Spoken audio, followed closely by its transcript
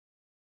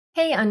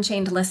Hey,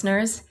 Unchained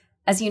listeners.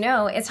 As you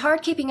know, it's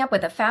hard keeping up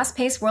with the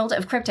fast-paced world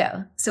of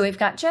crypto, so we've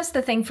got just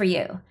the thing for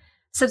you.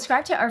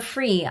 Subscribe to our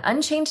free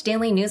Unchained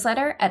daily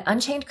newsletter at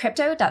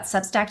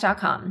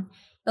unchainedcrypto.substack.com.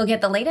 You'll get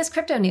the latest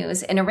crypto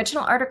news and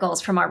original articles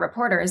from our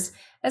reporters,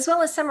 as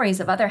well as summaries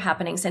of other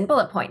happenings and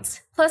bullet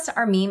points, plus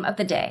our meme of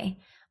the day,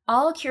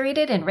 all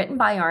curated and written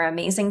by our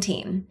amazing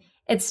team.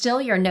 It's still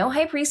your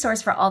no-hype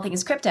resource for all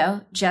things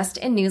crypto, just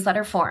in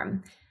newsletter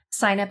form.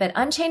 Sign up at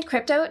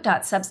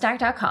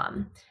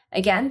unchainedcrypto.substack.com.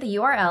 Again, the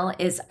URL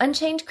is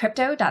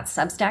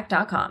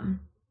unchainedcrypto.substack.com.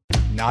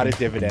 Not a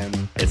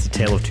dividend. It's a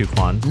tale of two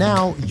clans.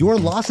 Now, your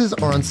losses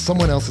are on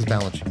someone else's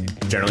balance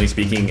sheet. Generally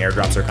speaking,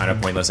 airdrops are kind of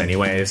pointless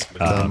anyways.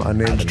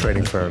 Unnamed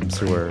trading firms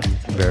who are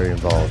very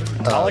involved.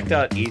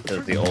 Alec.eth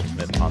is the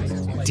ultimate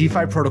Ponzi.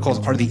 DeFi protocols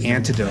are the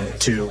antidote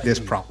to this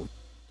problem.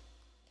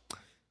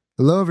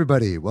 Hello,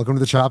 everybody. Welcome to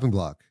the Chopping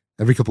Block.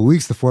 Every couple of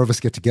weeks, the four of us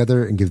get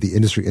together and give the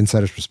industry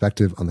insider's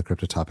perspective on the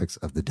crypto topics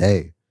of the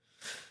day.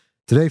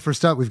 Today,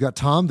 first up, we've got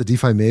Tom, the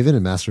DeFi maven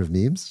and master of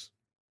memes.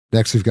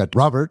 Next, we've got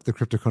Robert, the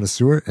crypto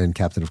connoisseur and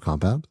captain of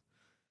Compound.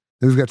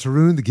 Then we've got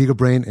Tarun, the Giga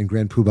Brain and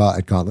Grand Poobah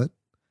at Gauntlet.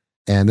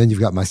 And then you've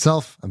got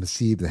myself, I'm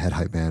Asib, the head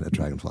hype man at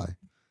Dragonfly.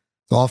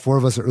 So all four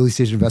of us are early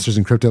stage investors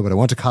in crypto, but I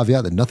want to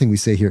caveat that nothing we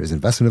say here is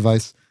investment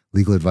advice,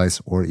 legal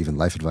advice, or even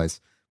life advice.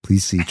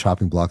 Please see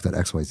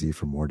choppingblock.xyz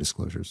for more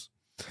disclosures.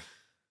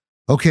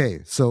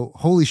 Okay, so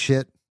holy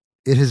shit,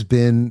 it has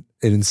been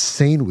an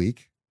insane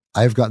week.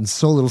 I've gotten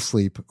so little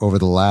sleep over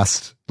the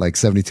last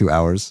 72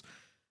 hours.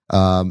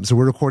 So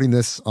we're recording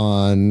this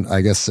on, I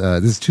guess,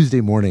 this is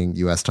Tuesday morning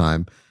U.S.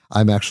 time.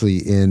 I'm actually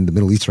in the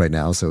Middle East right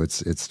now, so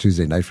it's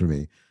Tuesday night for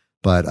me.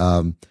 But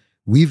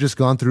we've just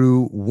gone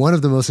through one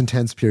of the most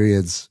intense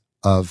periods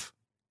of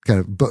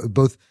kind of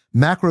both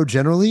macro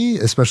generally,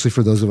 especially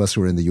for those of us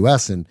who are in the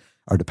U.S. and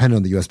are dependent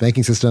on the U.S.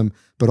 banking system,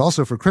 but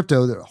also for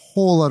crypto. A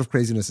whole lot of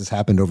craziness has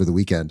happened over the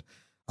weekend.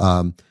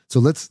 So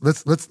let's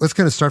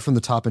kind of start from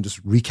the top and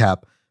just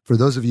recap for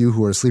those of you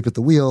who are asleep at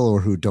the wheel or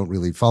who don't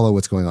really follow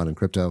what's going on in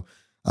crypto.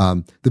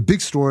 The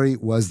big story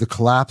was the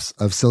collapse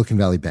of Silicon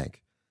Valley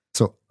Bank.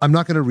 So I'm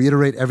not going to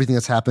reiterate everything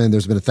that's happened.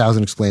 There's been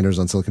 1,000 explainers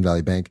on Silicon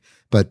Valley Bank,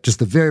 but just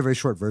the very, very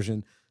short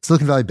version.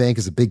 Silicon Valley Bank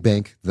is a big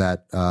bank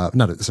that,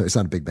 it's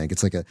not a big bank.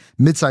 It's like a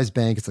mid-sized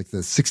bank. It's like the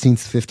 16th,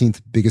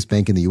 15th biggest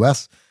bank in the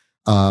US.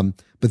 But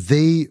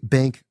they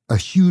bank a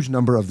huge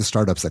number of the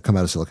startups that come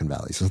out of Silicon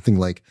Valley. So something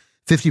like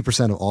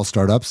 50% of all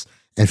startups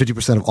and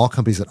 50% of all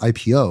companies that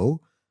IPO,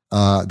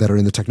 that are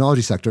in the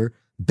technology sector,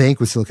 bank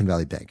with Silicon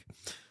Valley Bank.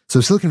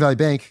 So Silicon Valley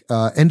Bank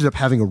ended up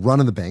having a run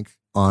on the bank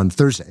on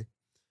Thursday,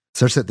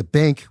 such that the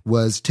bank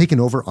was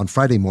taken over on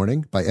Friday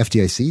morning by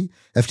FDIC.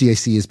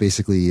 FDIC is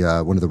basically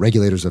one of the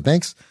regulators of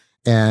banks.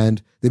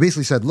 And they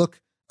basically said,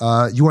 look,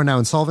 you are now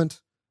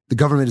insolvent. The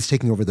government is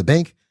taking over the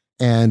bank,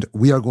 and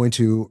we are going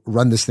to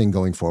run this thing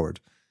going forward.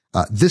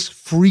 This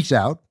freaked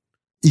out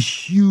a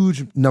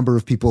huge number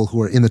of people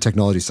who are in the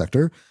technology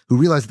sector who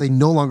realized that they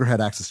no longer had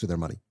access to their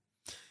money.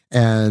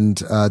 And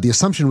the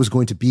assumption was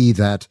going to be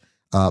that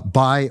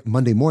by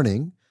Monday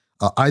morning,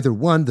 either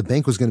one, the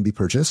bank was going to be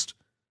purchased,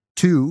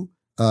 two,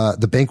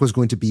 the bank was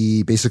going to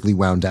be basically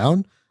wound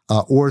down,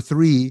 or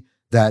three,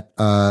 that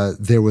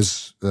there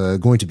was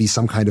going to be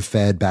some kind of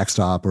Fed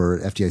backstop or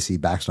FDIC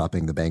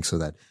backstopping the bank so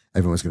that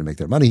everyone's going to make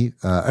their money,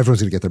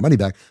 everyone's going to get their money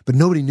back, but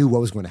nobody knew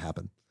what was going to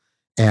happen.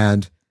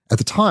 And at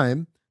the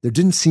time, there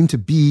didn't seem to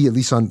be, at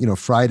least on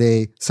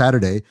Friday,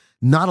 Saturday,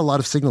 not a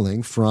lot of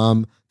signaling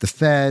from the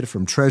Fed,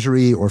 from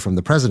Treasury, or from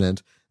the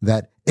president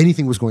that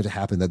anything was going to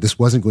happen, that this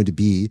wasn't going to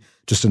be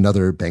just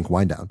another bank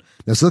wind down.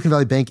 Now, Silicon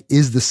Valley Bank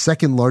is the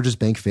second largest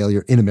bank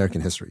failure in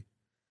American history.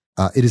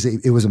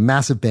 It was a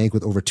massive bank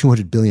with over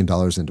 $200 billion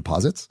in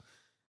deposits.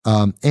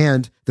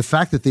 And the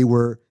fact that they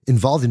were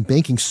involved in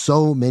banking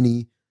so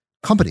many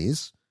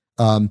companies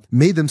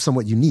made them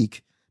somewhat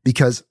unique,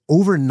 because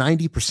over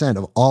 90%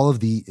 of all of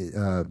the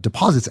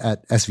deposits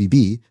at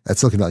SVB, at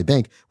Silicon Valley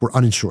Bank, were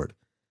uninsured,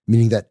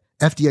 meaning that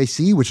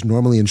FDIC, which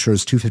normally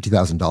insures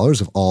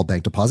 $250,000 of all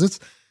bank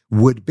deposits,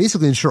 would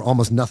basically insure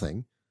almost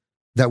nothing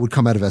that would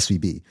come out of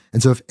SVB.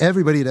 And so if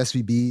everybody at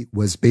SVB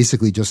was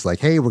basically just like,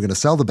 hey, we're going to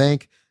sell the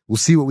bank, we'll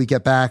see what we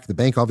get back. The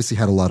bank obviously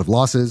had a lot of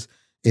losses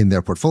in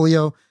their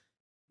portfolio.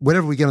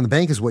 Whatever we get on the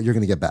bank is what you're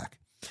going to get back.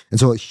 And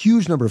so a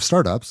huge number of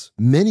startups,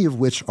 many of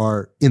which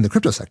are in the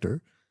crypto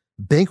sector,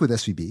 bank with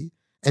SVB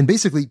and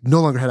basically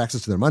no longer had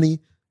access to their money,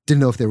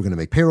 didn't know if they were going to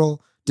make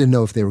payroll, didn't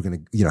know if they were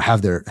going to,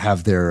 have their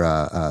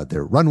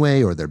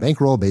runway or their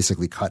bankroll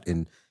basically cut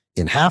in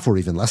half or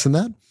even less than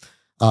that.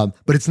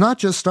 But it's not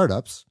just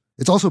startups.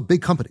 It's also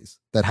big companies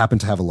that happen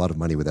to have a lot of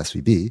money with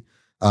SVB.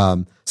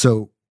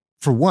 So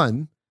for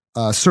one,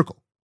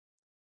 Circle.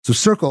 So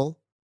Circle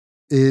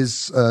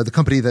is the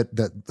company that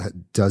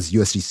does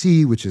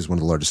USDC, which is one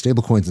of the largest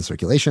stablecoins in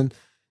circulation.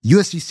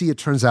 USDC, it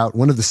turns out,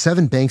 one of the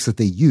 7 banks that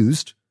they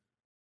used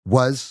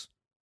was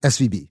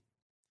SVB.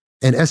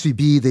 And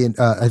SVB,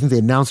 I think they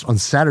announced on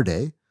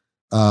Saturday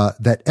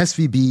that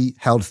SVB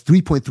held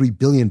 $3.3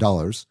 billion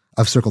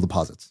of Circle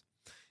deposits.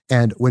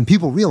 And when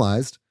people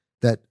realized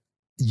that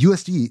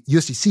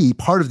USDC,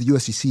 part of the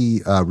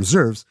USDC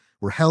reserves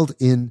were held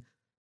in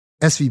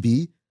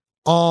SVB.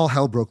 All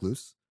hell broke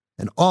loose.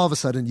 And all of a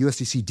sudden,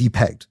 USDC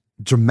depegged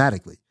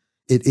dramatically.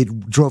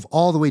 It drove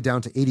all the way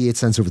down to 88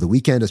 cents over the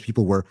weekend as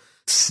people were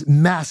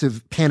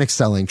massive panic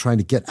selling, trying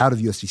to get out of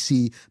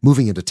USDC,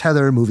 moving into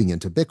Tether, moving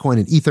into Bitcoin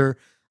and Ether.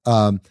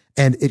 And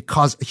it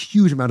caused a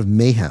huge amount of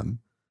mayhem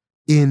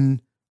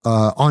in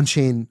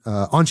on-chain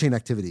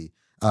activity,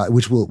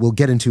 which we'll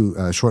get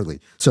into shortly.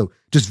 So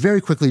just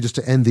very quickly, just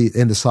to end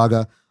the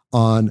saga,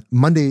 on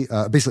Monday,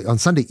 basically on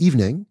Sunday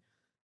evening,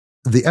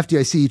 the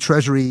FDIC,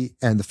 Treasury,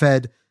 and the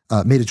Fed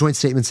made a joint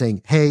statement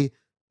saying, hey,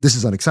 this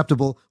is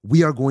unacceptable.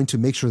 We are going to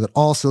make sure that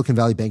all Silicon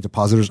Valley Bank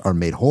depositors are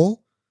made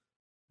whole.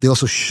 They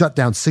also shut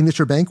down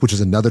Signature Bank, which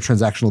is another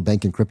transactional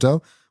bank in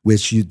crypto,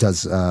 which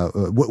does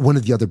one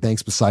of the other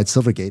banks besides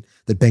Silvergate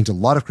that banked a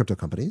lot of crypto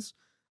companies.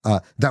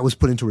 That was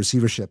put into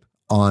receivership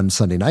on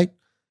Sunday night.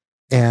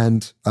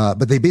 And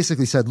but they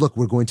basically said, look,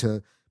 we're going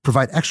to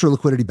provide extra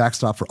liquidity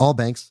backstop for all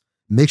banks,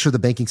 make sure the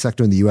banking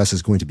sector in the US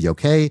is going to be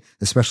okay,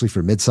 especially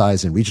for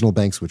mid-size and regional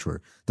banks, which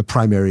were the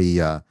primary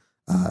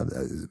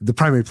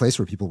place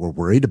where people were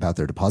worried about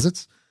their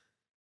deposits.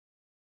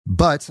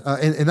 But,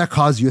 and that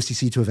caused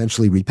USDC to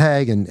eventually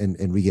repeg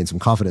and regain some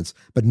confidence,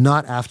 but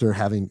not after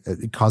having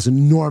it caused an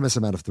enormous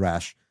amount of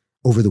thrash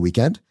over the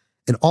weekend,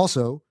 and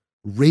also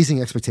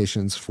raising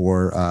expectations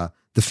for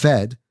the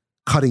Fed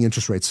cutting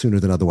interest rates sooner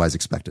than otherwise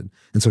expected.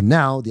 And so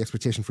now the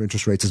expectation for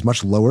interest rates is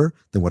much lower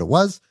than what it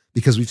was,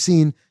 because we've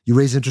seen you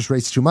raise interest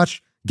rates too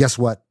much, guess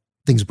what?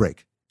 Things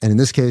break. And in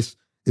this case,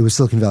 it was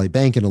Silicon Valley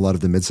Bank and a lot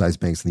of the mid-sized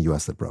banks in the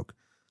US that broke.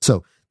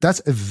 So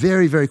that's a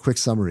very, very quick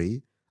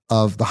summary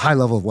of the high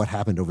level of what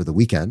happened over the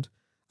weekend.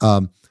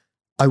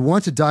 I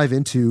want to dive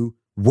into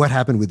what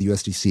happened with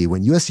USDC.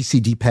 When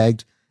USDC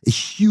depegged, a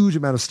huge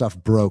amount of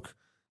stuff broke.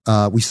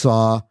 We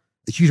saw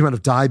a huge amount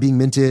of DAI being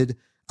minted,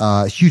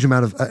 a huge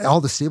amount of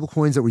all the stable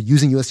coins that were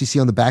using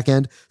USDC on the back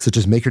end, such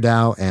as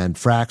MakerDAO and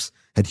Frax,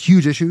 had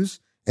huge issues,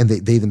 and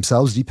they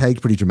themselves depegged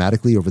pretty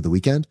dramatically over the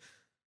weekend.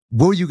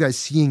 What were you guys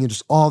seeing in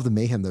just all of the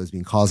mayhem that was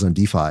being caused on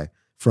DeFi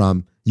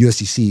from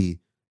USDC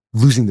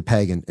losing the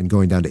peg and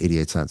going down to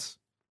 88 cents?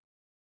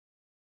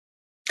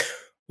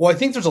 Well, I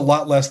think there's a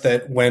lot less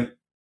that went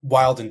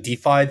wild in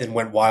DeFi than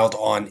went wild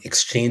on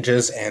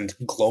exchanges and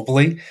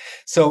globally.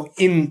 So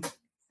in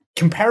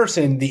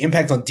comparison, the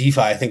impact on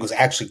DeFi, I think, was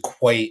actually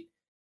quite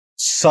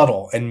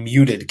subtle and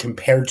muted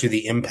compared to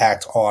the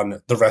impact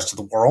on the rest of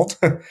the world.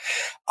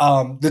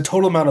 The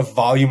total amount of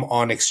volume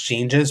on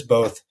exchanges,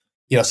 both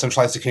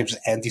centralized exchanges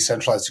and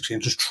decentralized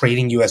exchanges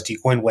trading USD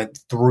coin, went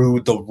through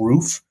the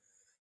roof.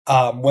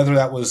 Whether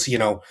that was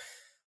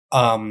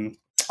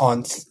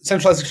on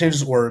centralized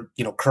exchanges or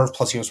Curve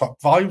plus Uniswap,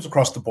 volumes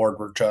across the board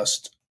were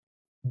just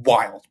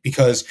wild,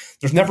 because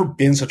there's never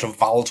been such a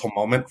volatile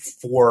moment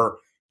for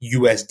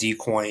USD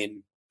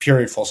coin,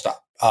 period, full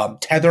stop.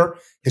 Tether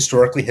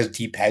historically has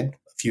depegged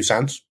a few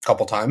cents, a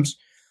couple times.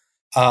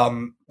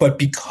 But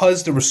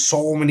because there were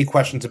so many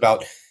questions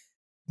about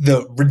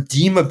the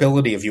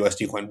redeemability of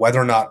USD coin, whether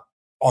or not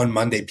on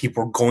Monday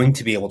people were going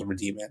to be able to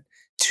redeem it,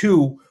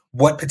 two,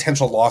 what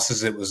potential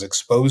losses it was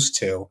exposed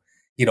to,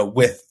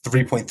 with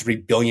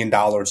 $3.3 billion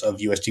of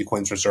USD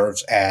coins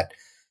reserves at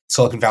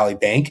Silicon Valley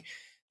Bank,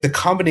 the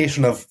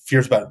combination of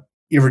fears about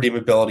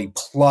irredeemability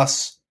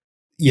plus,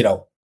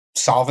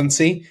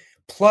 solvency,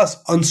 plus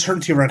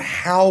uncertainty around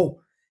how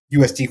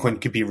USD coin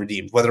could be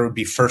redeemed, whether it would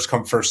be first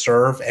come, first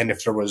serve, and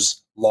if there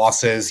was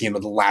losses, the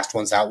last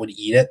ones out would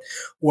eat it,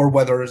 or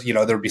whether,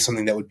 there would be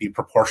something that would be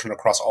proportionate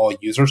across all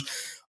users.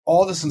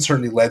 All this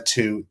uncertainty led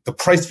to the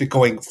price of it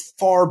going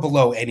far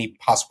below any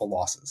possible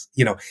losses.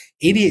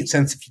 88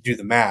 cents, if you do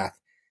the math,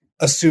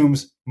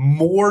 assumes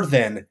more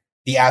than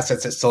the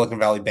assets at Silicon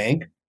Valley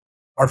Bank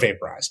are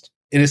vaporized.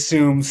 It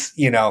assumes,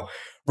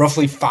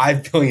 roughly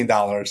 $5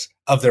 billion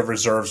of their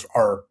reserves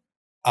are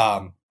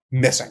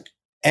missing.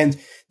 And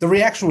the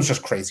reaction was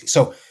just crazy.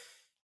 So,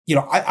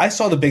 I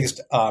saw the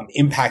biggest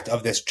impact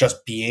of this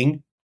just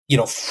being,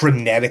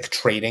 frenetic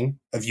trading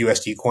of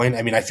USD coin.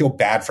 I mean, I feel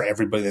bad for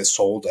everybody that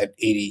sold at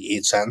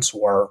 88 cents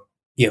or,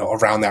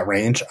 around that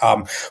range.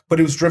 But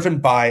it was driven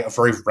by a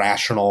very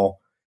rational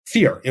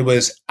fear. It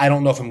was, I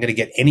don't know if I'm going to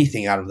get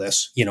anything out of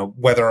this,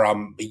 whether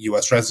I'm a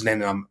US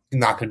resident and I'm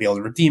not going to be able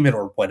to redeem it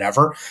or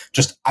whatever.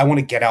 Just, I want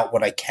to get out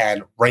what I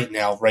can right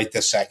now, right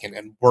this second,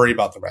 and worry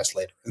about the rest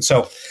later. And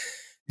so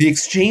the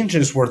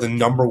exchanges were the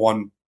number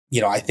one,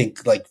 I think,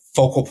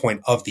 focal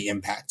point of the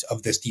impact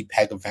of this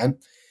depeg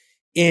event.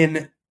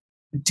 In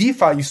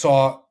DeFi, you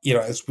saw,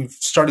 as we've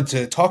started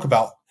to talk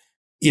about,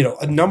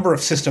 a number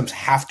of systems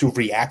have to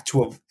react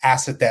to an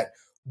asset that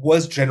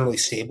was generally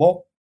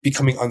stable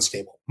becoming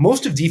unstable.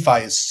 Most of DeFi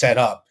is set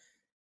up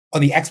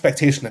on the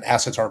expectation that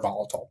assets are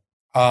volatile,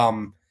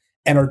 and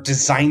are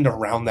designed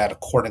around that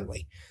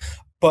accordingly.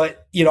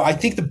 But, I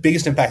think the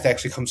biggest impact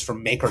actually comes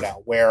from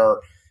MakerDAO, where,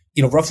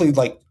 roughly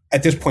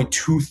at this point,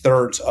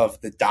 2/3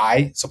 of the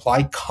DAI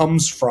supply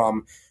comes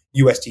from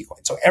USD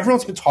coin. So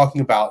everyone's been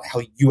talking about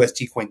how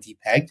USD coin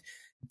depegged.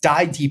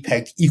 DAI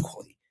depegged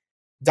equally.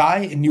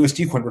 DAI and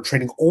USD coin were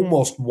trading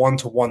almost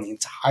 1-to-1 the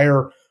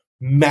entire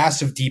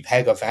massive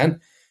depeg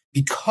event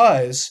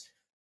because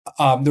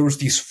there was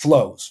these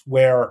flows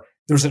where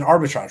there's an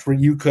arbitrage where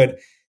you could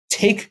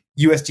take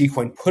USD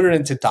coin, put it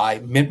into DAI,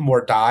 mint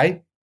more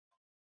DAI,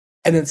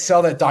 and then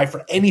sell that DAI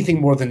for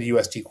anything more than the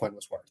USD coin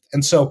was worth.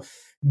 And so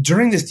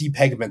during this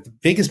depeg event, the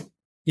biggest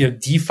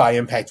DeFi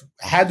impact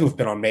had to have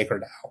been on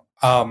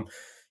MakerDAO.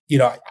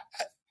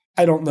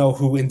 I don't know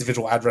who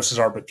individual addresses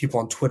are, but people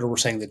on Twitter were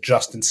saying that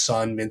Justin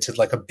Sun minted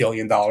like $1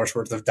 billion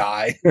worth of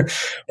DAI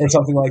or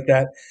something like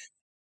that.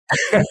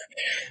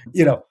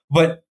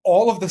 But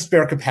all of the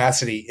spare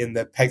capacity in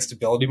the peg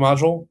stability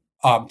module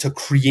to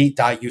create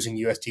DAI using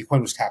USD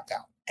coin was tapped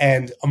out.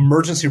 And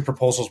emergency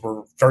proposals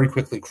were very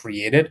quickly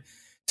created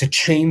to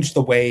change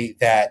the way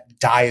that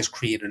DAI is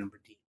created and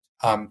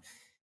redeemed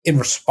in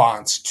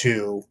response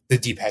to the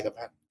depeg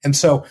event. And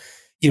so,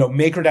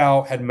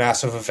 MakerDAO had a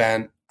massive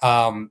event.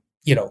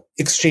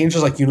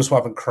 Exchanges like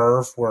Uniswap and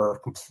Curve were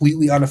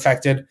completely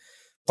unaffected.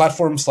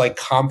 Platforms like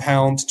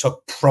Compound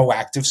took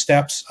proactive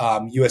steps.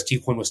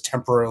 USD coin was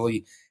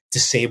temporarily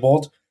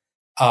disabled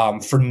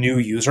for new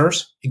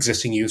users.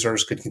 Existing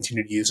users could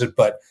continue to use it,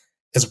 but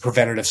as a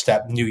preventative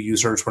step, new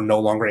users were no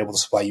longer able to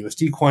supply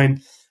USD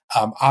coin.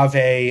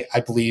 Aave, I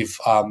believe,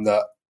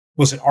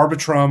 was it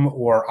Arbitrum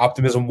or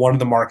Optimism? One of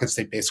the markets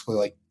they basically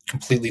like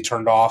completely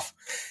turned off,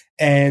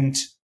 and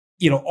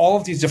all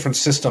of these different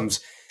systems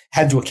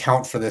had to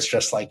account for this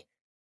just like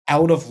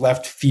out of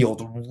left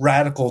field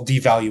radical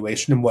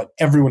devaluation in what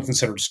everyone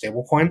considered a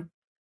stablecoin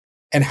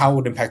and how it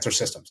would impact their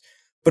systems.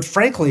 But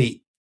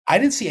frankly, I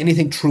didn't see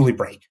anything truly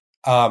break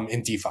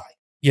in DeFi.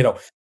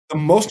 The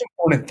most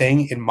important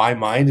thing in my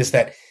mind is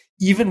that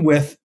even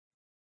with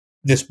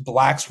this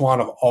black swan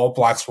of all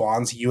black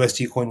swans,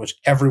 USD coin, which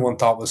everyone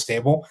thought was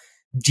stable,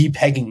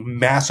 depegging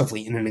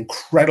massively in an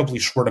incredibly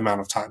short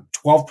amount of time,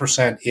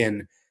 12%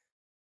 in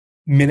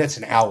minutes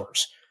and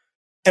hours,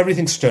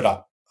 everything stood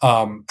up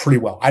pretty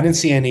well. I didn't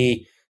see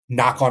any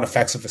knock-on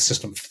effects of the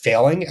system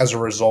failing as a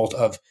result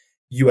of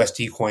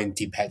USD coin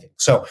depegging.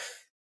 So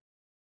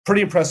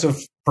pretty impressive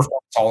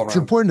performance all around. It's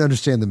important to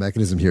understand the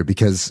mechanism here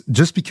because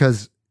just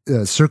because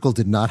Circle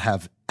did not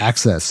have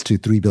access to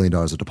 $3 billion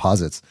of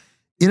deposits,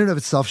 in and of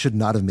itself should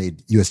not have made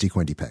USD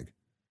coin depeg,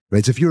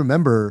 right? So if you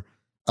remember,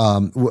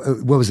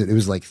 what was it? It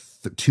was like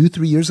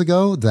 2-3 years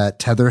ago that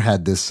Tether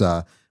had this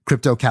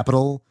crypto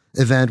capital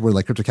event where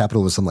like crypto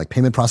capital was some like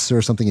payment processor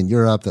or something in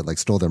Europe that like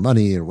stole their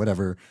money or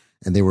whatever.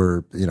 And they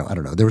were, I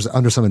don't know, there was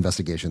under some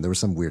investigation, there was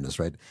some weirdness,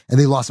 right? And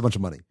they lost a bunch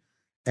of money.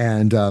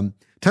 And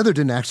Tether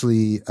didn't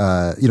actually,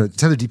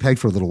 Tether depegged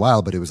for a little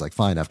while, but it was like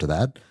fine after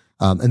that.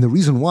 And the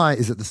reason why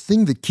is that the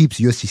thing that keeps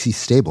USDC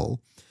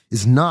stable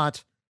is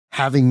not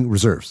having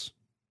reserves.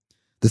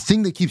 The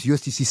thing that keeps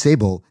USDC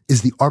stable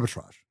is the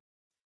arbitrage.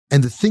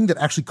 And the thing that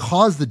actually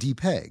caused the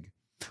depeg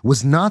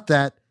was not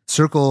that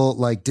Circle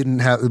like didn't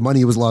have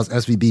money, was lost,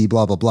 SVB,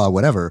 blah, blah, blah,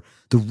 whatever.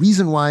 The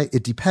reason why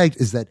it depegged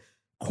is that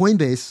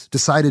Coinbase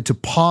decided to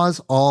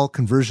pause all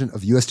conversion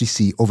of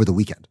USDC over the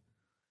weekend.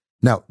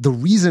 Now, the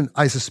reason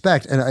I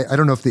suspect, and I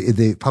don't know if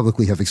they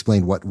publicly have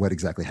explained what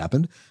exactly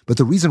happened, but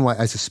the reason why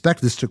I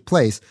suspect this took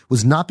place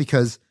was not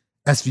because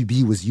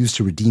SVB was used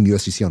to redeem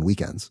USDC on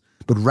weekends,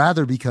 but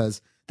rather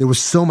because there was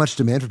so much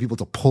demand for people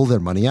to pull their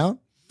money out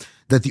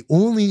that the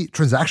only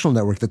transactional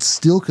network that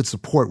still could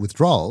support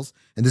withdrawals,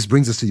 and this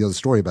brings us to the other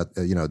story about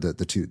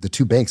the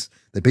two banks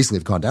that basically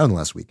have gone down in the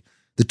last week.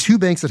 The two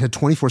banks that had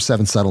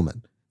 24/7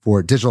 settlement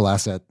for digital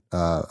asset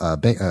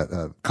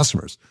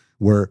customers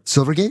were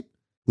Silvergate,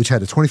 which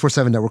had a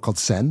 24/7 network called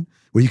Sen,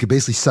 where you could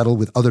basically settle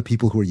with other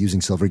people who are using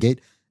Silvergate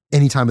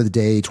any time of the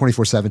day,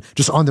 24/7,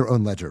 just on their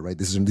own ledger, right?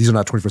 These are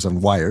not 24/7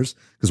 wires,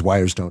 because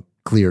wires don't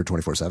clear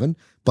 24/7,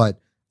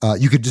 but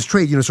you could just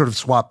trade, sort of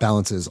swap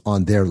balances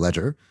on their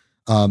ledger.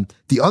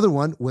 The other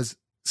one was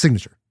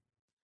Signature.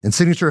 And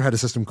Signature had a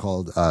system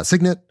called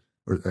Signet,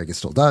 or I guess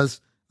still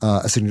does,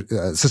 a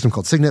system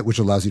called Signet, which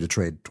allows you to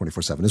trade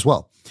 24/7 as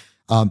well.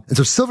 And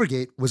so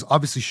Silvergate was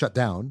obviously shut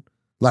down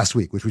last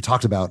week, which we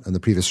talked about on the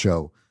previous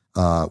show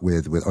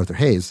with Arthur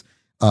Hayes.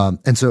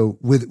 And so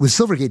with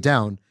Silvergate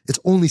down, it's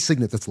only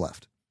Signet that's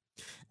left.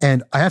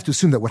 And I have to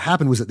assume that what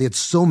happened was that they had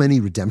so many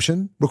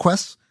redemption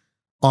requests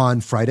on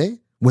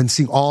Friday when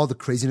seeing all the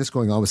craziness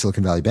going on with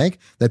Silicon Valley Bank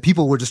that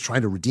people were just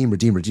trying to redeem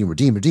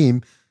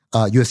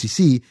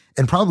USDC.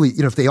 And probably,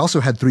 if they also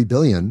had $3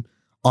 billion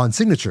on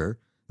Signature,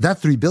 that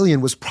 $3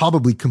 billion was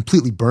probably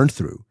completely burned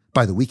through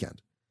by the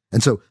weekend.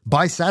 And so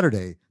by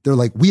Saturday, they're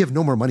like, we have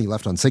no more money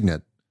left on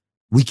Signet.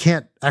 We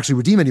can't actually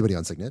redeem anybody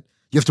on Signet.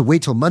 You have to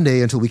wait till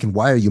Monday until we can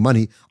wire you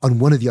money on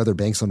one of the other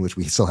banks on which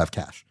we still have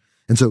cash.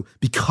 And so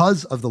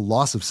because of the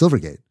loss of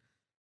Silvergate,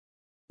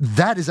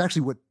 that is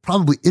actually what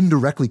probably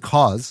indirectly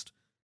caused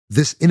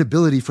this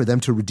inability for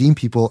them to redeem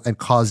people and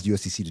caused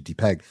USDC to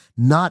depeg.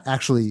 Not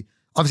actually,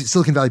 obviously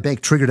Silicon Valley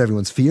Bank triggered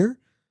everyone's fear,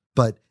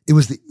 but it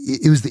was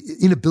the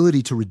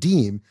inability to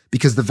redeem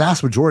because the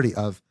vast majority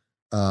of,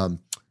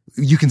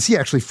 you can see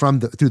actually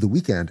through the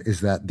weekend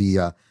is that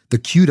the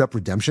queued up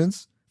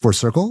redemptions for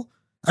Circle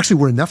actually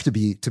were enough to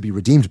be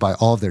redeemed by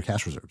all of their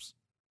cash reserves.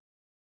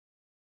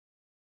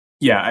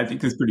 Yeah, I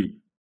think that's pretty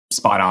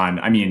spot on.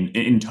 I mean,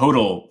 in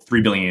total,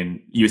 3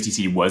 billion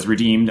USDC was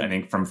redeemed, I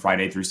think, from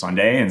Friday through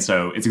Sunday. And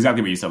so it's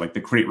exactly what you said, like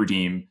the create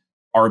redeem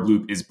arb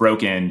loop is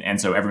broken. And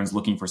so everyone's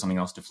looking for something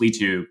else to flee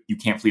to. You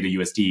can't flee to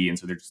USD. And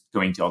so they're just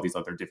going to all these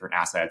other different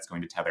assets,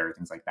 going to Tether,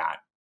 things like that.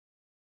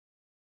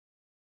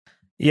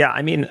 Yeah,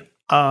 I mean,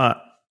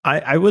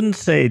 I wouldn't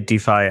say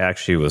DeFi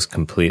actually was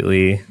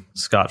completely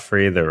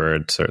scot-free. There were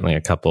certainly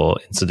a couple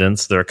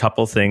incidents. There are a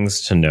couple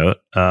things to note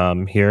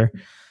here.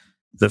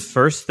 The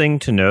first thing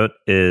to note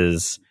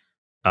is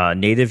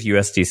native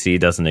USDC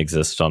doesn't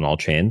exist on all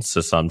chains.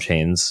 So some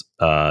chains,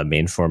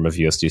 main form of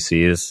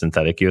USDC is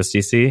synthetic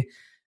USDC.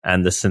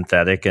 And the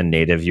synthetic and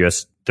native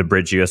the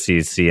bridge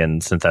USDC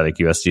and synthetic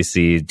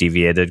USDC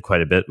deviated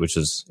quite a bit, which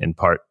is in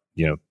part,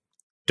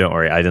 don't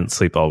worry, I didn't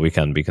sleep all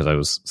weekend because I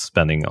was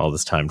spending all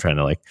this time trying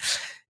to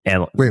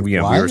Wait, we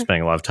were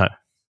spending a lot of time.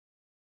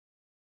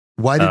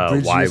 Why did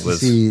bridge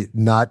USDC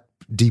not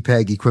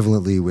depeg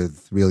equivalently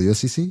with real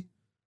USDC?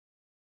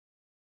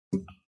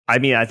 I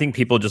mean, I think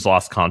people just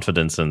lost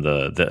confidence in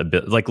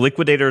the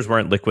liquidators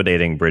weren't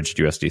liquidating bridged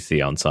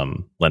USDC on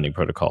some lending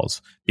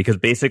protocols because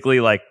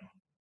basically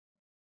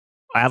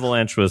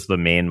Avalanche was the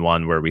main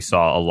one where we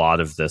saw a lot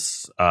of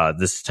this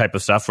type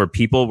of stuff where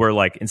people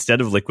were instead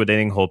of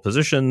liquidating whole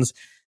positions,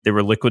 they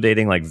were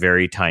liquidating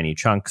very tiny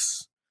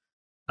chunks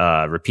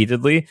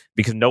repeatedly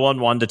because no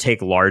one wanted to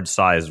take large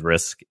size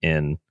risk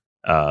in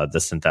the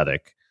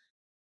synthetic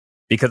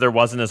because there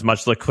wasn't as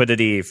much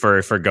liquidity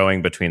for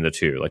going between the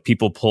two.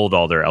 People pulled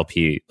all their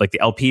LP, the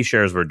LP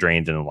shares were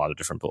drained in a lot of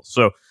different pools.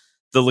 So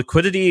the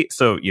liquidity,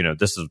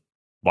 this is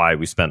why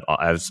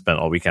I've spent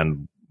all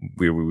weekend.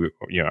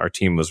 Our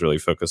team was really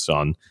focused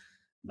on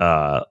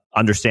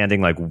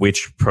understanding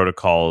which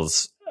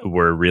protocols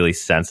were really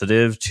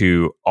sensitive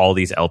to all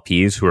these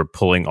LPs who are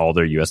pulling all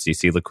their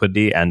USDC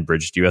liquidity and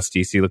bridged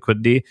USDC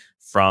liquidity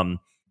from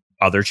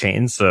other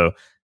chains. So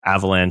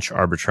Avalanche,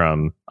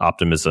 Arbitrum,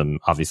 Optimism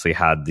obviously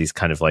had these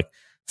kind of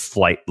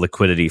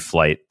liquidity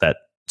flight that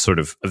sort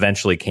of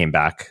eventually came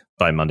back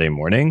by Monday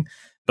morning.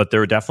 But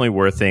there definitely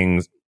were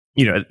things,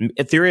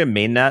 Ethereum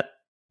mainnet,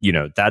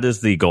 that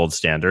is the gold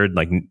standard.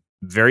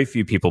 Very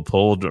few people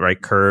pulled,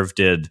 right? Curve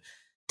did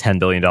 $10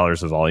 billion of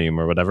volume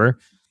or whatever.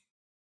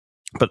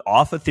 But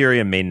off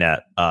Ethereum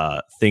mainnet,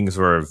 things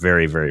were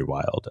very, very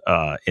wild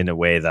in a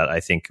way that I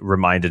think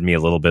reminded me a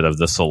little bit of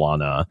the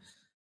Solana,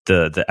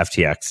 the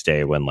FTX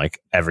day when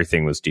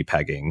everything was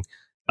depegging.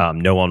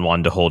 No one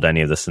wanted to hold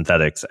any of the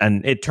synthetics.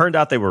 And it turned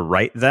out they were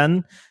right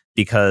then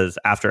because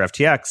after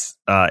FTX,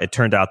 it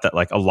turned out that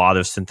a lot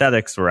of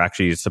synthetics were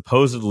actually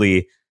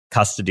supposedly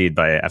custodied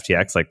by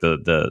FTX,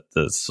 the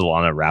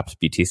Solana wrapped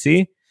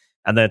BTC.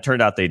 And then it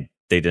turned out they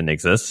didn't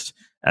exist.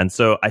 And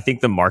so I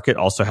think the market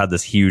also had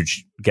this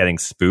huge getting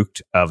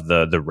spooked of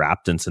the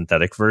wrapped and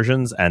synthetic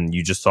versions. And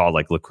you just saw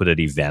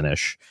liquidity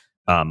vanish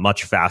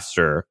much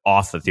faster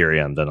off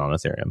Ethereum than on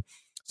Ethereum.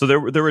 So there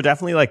were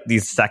definitely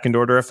these second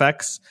order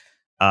effects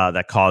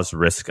that caused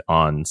risk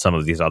on some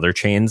of these other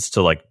chains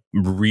to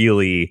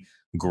really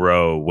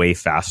grow way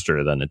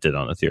faster than it did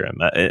on Ethereum.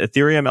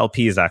 Ethereum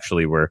LPs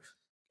actually were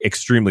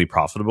extremely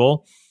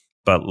profitable,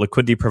 but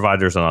liquidity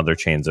providers on other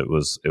chains, it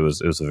was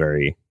a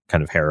very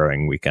kind of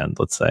harrowing weekend,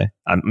 let's say.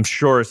 I'm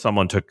sure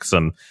someone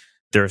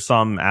there are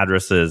some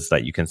addresses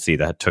that you can see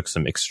that took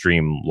some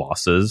extreme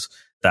losses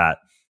that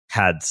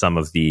had some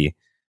of the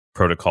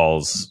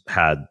protocols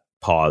had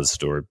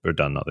paused or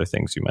done other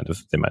things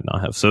they might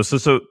not have. So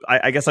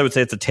I guess I would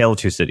say it's a tale of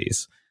two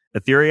cities.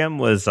 Ethereum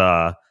was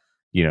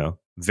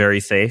very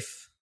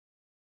safe,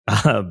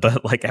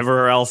 but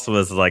everywhere else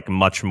was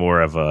much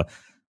more of a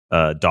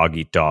dog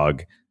eat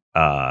dog,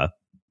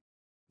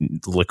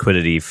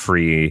 liquidity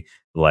free,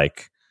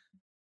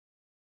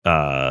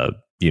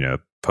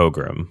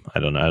 pogrom. I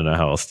don't know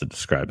how else to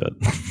describe it.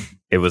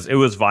 It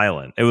was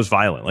violent. It was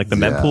violent. The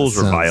mempools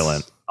were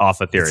violent off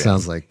Ethereum. It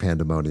sounds like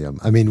pandemonium.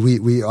 I mean,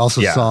 we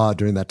also saw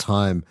during that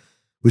time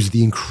was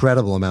the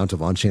incredible amount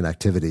of on-chain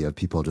activity of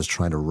people just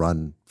trying to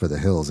run for the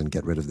hills and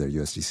get rid of their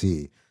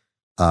USDC.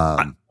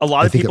 A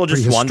lot of people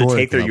just wanted to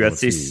take their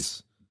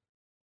USDC.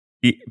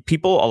 A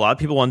lot of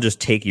people want to just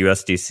take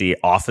USDC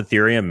off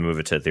Ethereum and move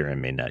it to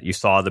Ethereum mainnet. You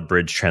saw the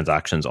bridge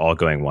transactions all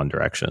going one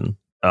direction.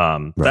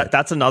 Right.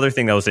 That's another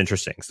thing that was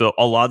interesting. So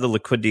a lot of the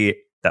liquidity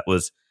that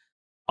was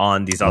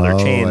on these other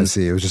chains, I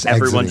see. It was just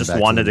everyone just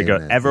wanted to go.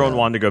 Everyone yeah.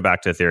 wanted to go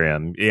back to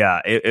Ethereum.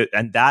 Yeah,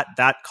 and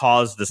that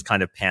caused this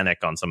kind of panic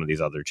on some of these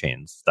other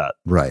chains. That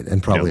right,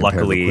 and probably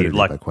luckily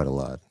by quite a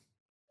lot.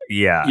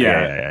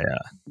 Yeah.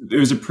 There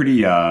was a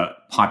pretty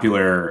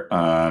popular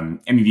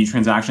MEV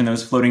transaction that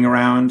was floating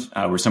around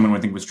where someone I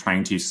think was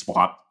trying to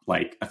swap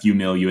a few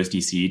mil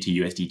USDC to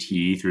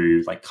USDT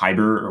through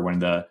Kyber or one of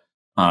the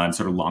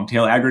sort of long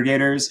tail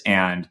aggregators,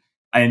 and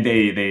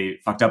they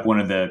fucked up one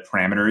of the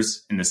parameters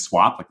in the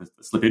swap, the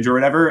slippage or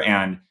whatever,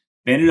 and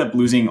they ended up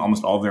losing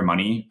almost all of their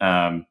money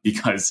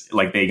because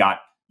they got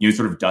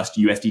sort of dust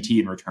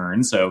USDT in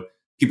return. So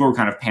people were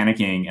kind of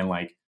panicking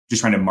and just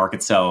trying to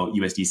market sell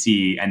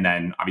USDC. And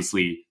then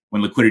obviously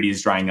when liquidity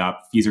is drying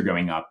up, fees are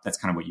going up. That's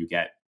kind of what you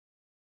get.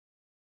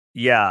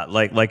 Yeah,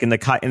 like in the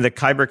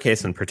Kyber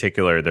case in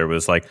particular, there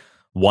was like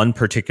one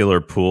particular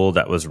pool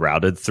that was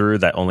routed through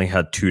that only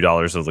had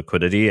 $2 of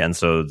liquidity, and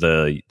so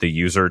the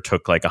user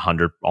took like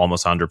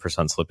almost 100%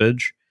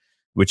 slippage,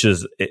 which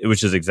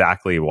is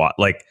exactly what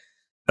like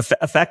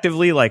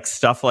effectively like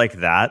stuff like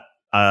that.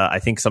 I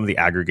think some of the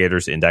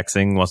aggregators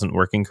indexing wasn't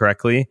working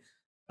correctly,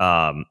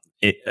 and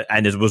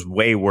it was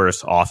way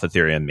worse off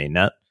Ethereum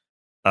mainnet.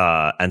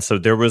 And so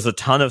there was a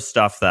ton of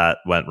stuff that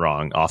went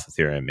wrong off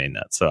Ethereum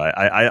mainnet. So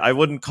I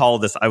wouldn't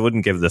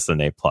give this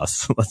an A+.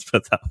 Let's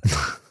put that way.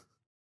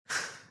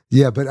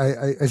 Yeah, but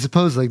I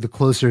suppose like the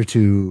closer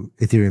to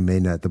Ethereum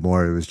mainnet, the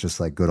more it was just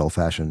like good old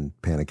fashioned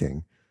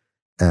panicking,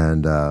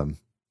 and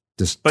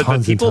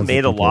but people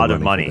made a lot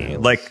of money.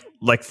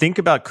 Like think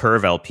about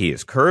Curve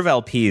LPs. Curve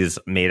LPs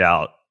made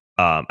out.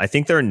 I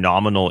think their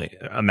nominal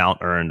amount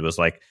earned was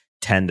like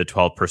 10 to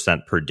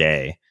 12% per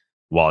day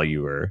while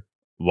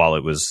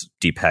it was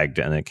depegged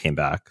and it came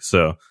back.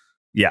 So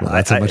yeah, well,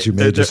 that's how much you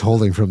made just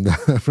holding from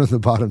the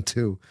bottom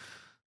too.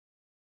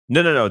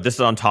 No. This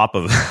is on top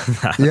of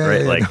that,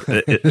 right? Like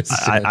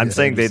I'm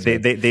saying the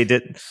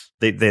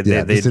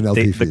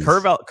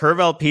Curve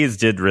LPs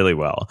did really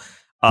well,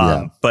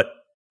 but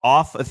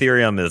off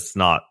Ethereum that's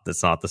not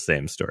the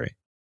same story.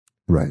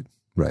 Right.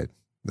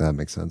 That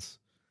makes sense.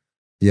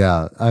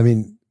 Yeah, I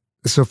mean,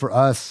 so for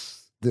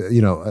us,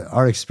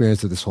 our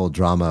experience of this whole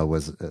drama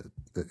was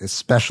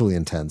especially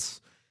intense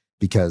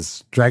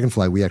because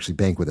Dragonfly, we actually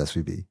bank with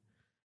SVB,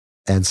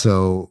 and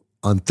so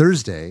on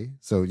Thursday,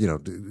 so,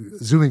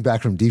 zooming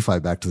back from DeFi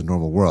back to the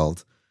normal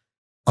world,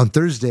 on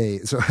Thursday,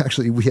 so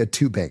actually we had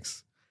two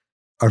banks.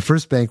 Our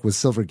first bank was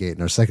Silvergate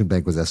and our second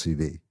bank was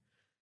SVB.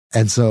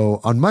 And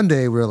so on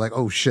Monday, we were like,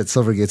 oh shit,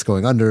 Silvergate's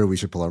going under. We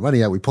should pull our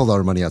money out. We pulled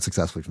our money out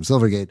successfully from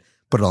Silvergate,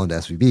 put it all into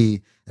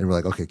SVB. And we're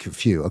like, okay,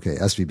 okay,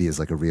 SVB is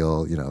like a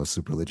real,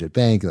 super legit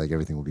bank. Like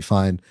everything will be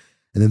fine.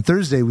 And then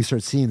Thursday, we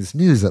start seeing this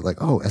news that like,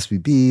 oh,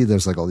 SVB,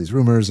 there's like all these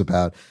rumors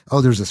about,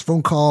 oh, there's this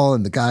phone call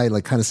and the guy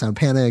like kind of sound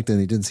panicked and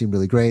he didn't seem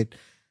really great.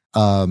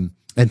 And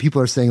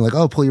people are saying like,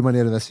 oh, pull your money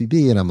out of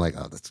SVB. And I'm like,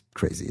 oh, that's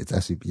crazy. It's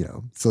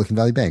SVB, Silicon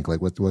Valley Bank.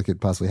 Like what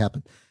could possibly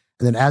happen?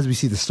 And then as we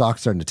see the stock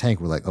starting to tank,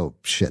 we're like, oh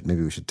shit,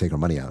 maybe we should take our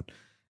money out.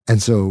 And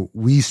so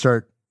we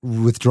start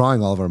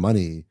withdrawing all of our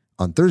money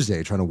on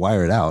Thursday, trying to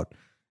wire it out.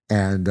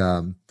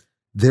 And,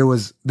 there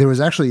was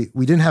actually,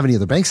 we didn't have any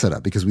other bank set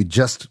up because we'd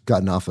just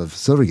gotten off of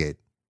Silvergate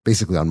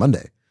basically on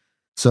Monday.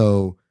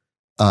 So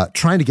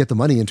trying to get the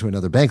money into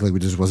another bank, like we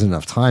just wasn't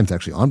enough time to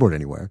actually onboard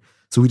anywhere.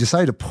 So we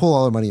decided to pull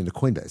all our money into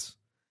Coinbase.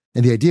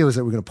 And the idea was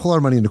that we're going to pull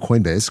our money into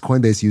Coinbase.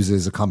 Coinbase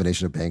uses a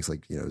combination of banks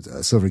like,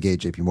 Silvergate,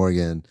 JP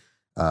Morgan,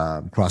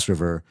 Cross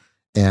River.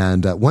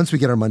 And once we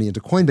get our money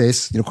into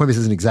Coinbase, Coinbase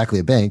isn't exactly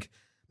a bank,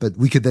 but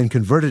we could then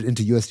convert it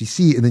into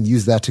USDC and then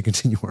use that to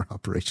continue our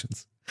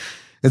operations.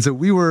 And so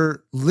we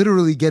were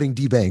literally getting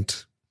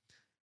debanked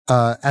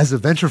as a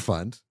venture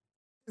fund,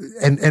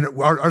 and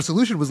our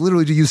solution was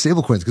literally to use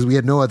stablecoins because we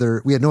had no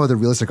other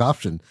realistic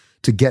option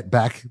to get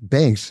back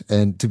banked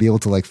and to be able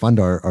to like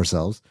fund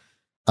ourselves.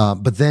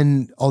 But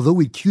then, although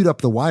we queued up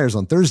the wires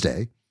on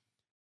Thursday,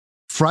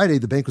 Friday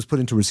the bank was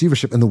put into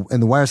receivership and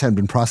the wires hadn't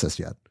been processed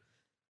yet.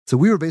 So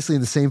we were basically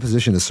in the same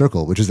position as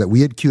Circle, which is that we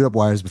had queued up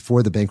wires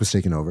before the bank was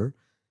taken over,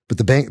 but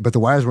the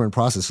wires weren't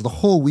processed. So the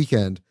whole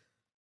weekend,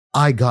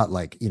 I got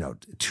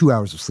 2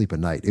 hours of sleep a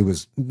night. It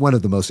was one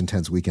of the most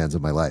intense weekends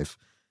of my life.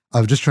 I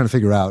was just trying to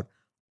figure out,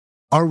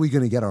 are we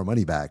going to get our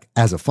money back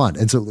as a fund?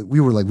 And so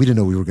we were like, we didn't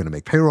know we were going to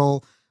make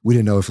payroll. We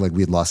didn't know if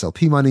we had lost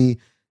LP money.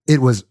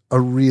 It was a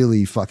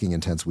really fucking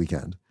intense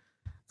weekend.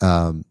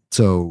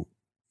 So,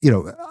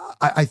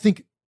 I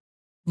think,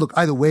 look,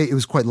 either way, it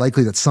was quite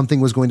likely that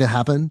something was going to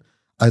happen.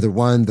 Either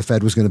one, the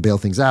Fed was going to bail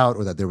things out,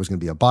 or that there was going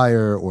to be a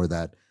buyer, or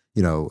that,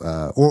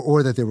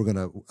 or that they were going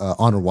to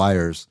honor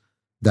wires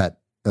that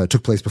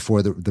took place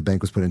before the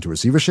bank was put into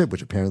receivership,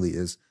 which apparently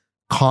is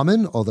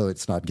common, although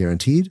it's not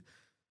guaranteed.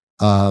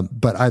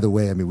 But either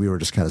way, I mean, we were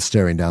just kind of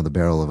staring down the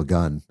barrel of a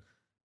gun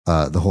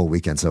the whole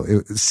weekend.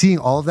 So seeing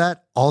all of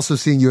that, also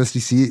seeing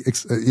USDC,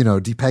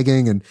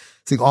 depegging, and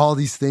seeing all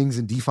these things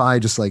in DeFi,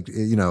 just like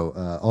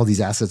all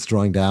these assets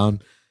drawing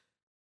down,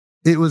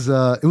 it was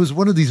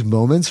one of these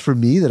moments for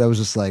me that I was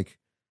just like,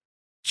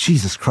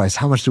 Jesus Christ,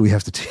 how much do we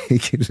have to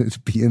take to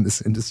be in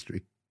this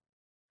industry?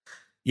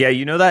 Yeah,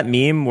 that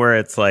meme where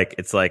it's like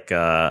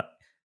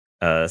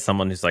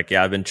someone who's like,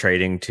 yeah, I've been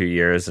trading 2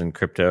 years in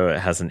crypto. It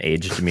hasn't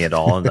aged me at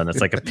all. And then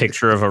it's like a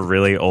picture of a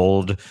really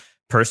old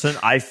person.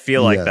 I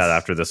feel like that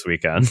after this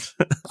weekend.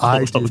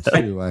 I do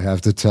too. I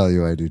have to tell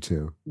you, I do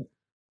too.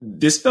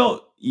 This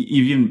felt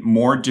even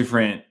more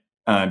different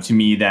to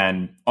me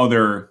than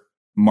other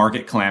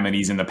market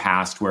calamities in the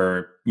past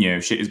where,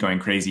 shit is going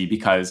crazy,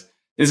 because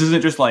this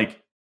isn't just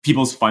like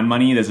people's fund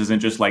money. This isn't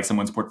just like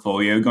someone's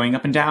portfolio going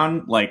up and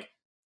down. Like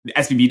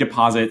SVB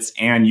deposits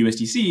and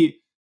USDC,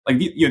 like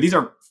these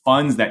are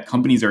funds that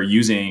companies are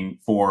using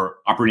for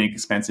operating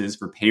expenses,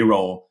 for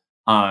payroll.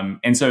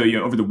 And so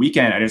over the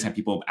weekend, I just had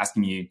people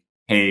asking me,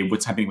 "Hey,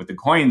 what's happening with the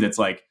coins?" It's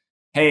like,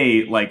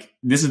 hey, like,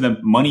 this is the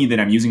money that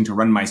I'm using to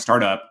run my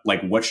startup.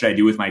 Like, what should I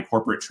do with my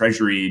corporate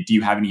treasury? Do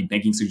you have any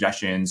banking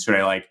suggestions? Should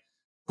I like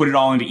put it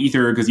all into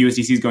Ether because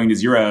USDC is going to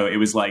zero? It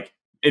was like,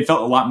 it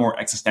felt a lot more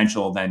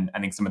existential than I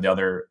think some of the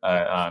other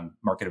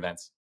market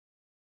events.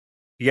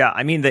 Yeah,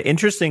 I mean, the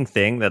interesting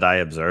thing that I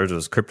observed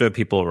was crypto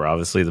people were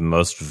obviously the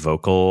most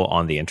vocal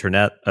on the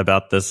internet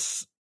about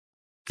this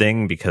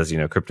thing because,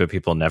 crypto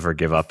people never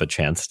give up a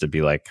chance to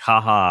be like,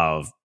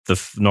 haha,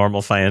 the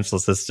normal financial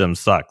system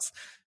sucks,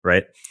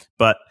 right?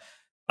 But,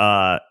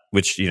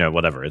 which,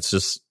 whatever. It's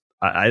just,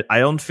 I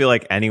don't feel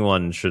like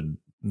anyone should,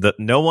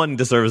 no one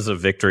deserves a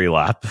victory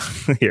lap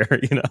here.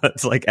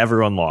 It's like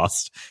everyone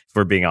lost, if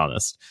we're being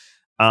honest.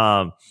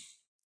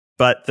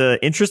 But the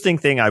interesting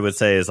thing I would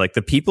say is like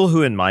the people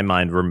who in my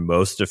mind were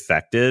most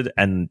affected,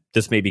 and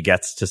this maybe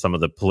gets to some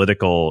of the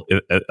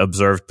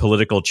observed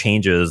political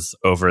changes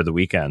over the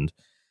weekend,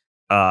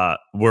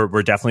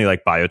 were definitely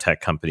like biotech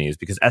companies,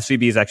 because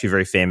SVB is actually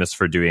very famous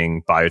for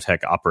doing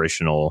biotech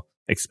operational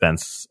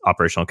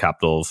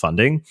capital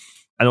funding.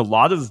 And a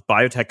lot of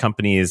biotech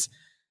companies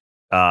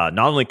not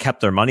only kept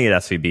their money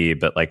at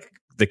SVB, but like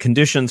the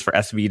conditions for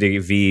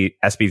SVB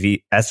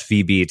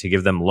to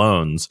give them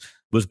loans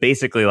was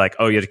basically like,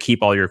 oh, you have to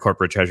keep all your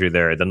corporate treasury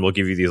there, then we'll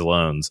give you these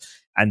loans.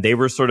 And they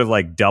were sort of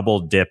like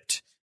double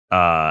dipped.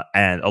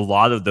 And a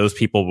lot of those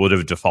people would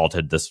have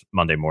defaulted this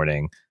Monday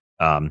morning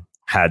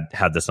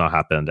had this not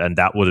happened. And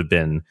that would have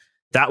been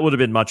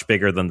much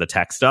bigger than the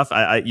tech stuff.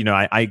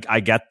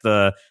 I get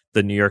the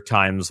New York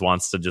Times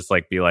wants to just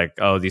like be like,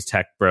 oh, these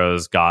tech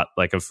bros got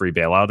like a free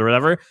bailout or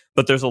whatever.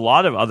 But there's a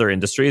lot of other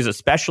industries,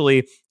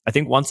 especially I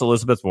think once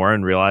Elizabeth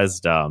Warren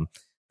realized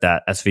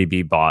that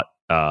SVB bought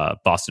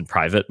Boston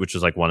Private, which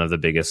is like one of the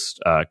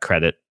biggest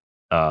credit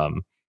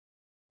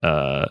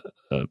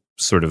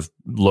sort of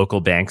local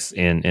banks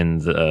in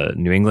the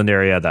New England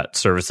area that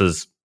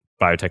services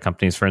biotech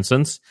companies, for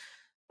instance.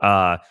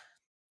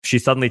 She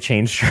suddenly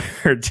changed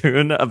her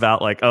tune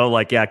about like, oh,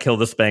 like, yeah, kill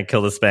this bank to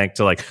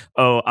like,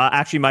 oh,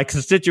 actually my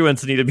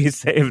constituents need to be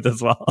saved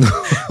as well.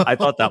 I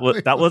thought that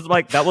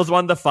was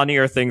one of the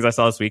funnier things I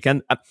saw this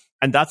weekend.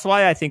 And that's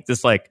why I think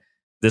this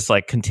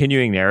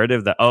continuing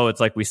narrative that, oh, it's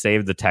like we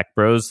saved the tech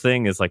bros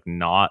thing is like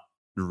not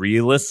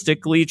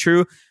realistically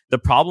true. The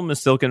problem is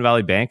Silicon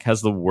Valley Bank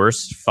has the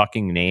worst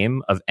fucking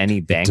name of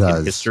any bank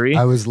in history.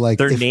 I was like,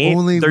 their name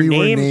were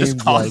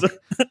named like,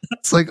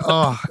 it's like,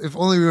 oh, if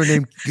only we were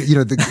named,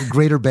 the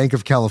Greater Bank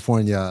of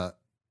California,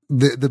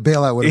 the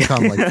bailout would have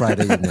come like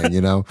Friday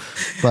evening,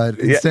 but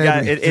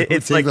instead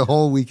it's like the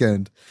whole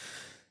weekend.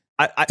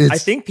 I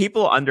think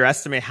people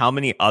underestimate how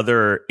many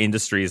other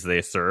industries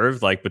they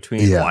serve, like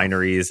between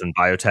wineries and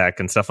biotech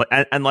and stuff like.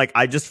 And like,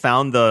 I just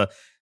found the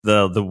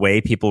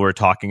way people were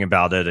talking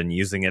about it and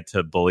using it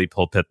to bully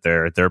pulpit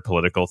their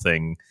political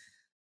thing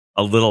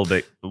a little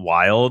bit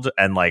wild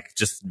and like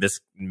just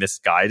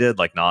misguided,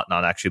 like not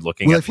actually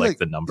looking at like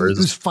the numbers.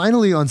 It was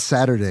finally on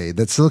Saturday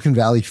that Silicon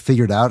Valley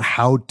figured out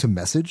how to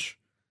message,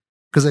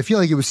 because I feel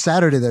like it was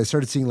Saturday that I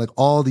started seeing like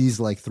all these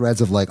like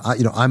threads of like,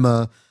 I'm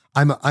a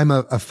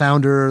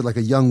founder, like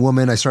a young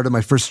woman. I started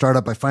my first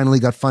startup. I finally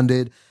got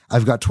funded.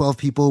 I've got 12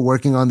 people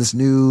working on this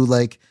new,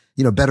 like,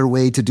 better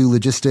way to do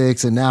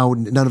logistics. And now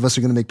none of us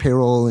are going to make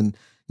payroll. And,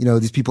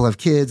 these people have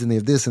kids and they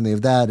have this and they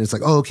have that. And it's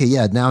like, oh, okay.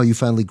 Yeah. Now you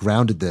finally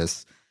grounded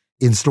this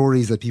in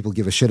stories that people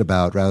give a shit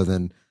about rather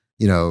than,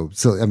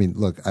 so, I mean,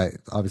 look, I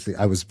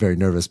was very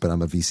nervous, but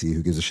I'm a VC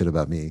who gives a shit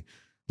about me.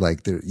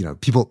 Like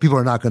people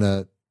are not going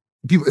to,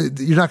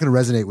 you're not going to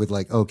resonate with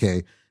like,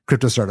 okay,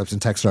 crypto startups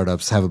and tech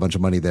startups have a bunch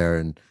of money there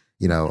and,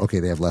 okay,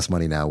 they have less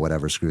money now,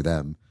 whatever, screw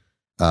them.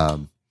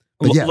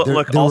 But yeah,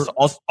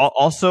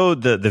 also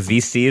the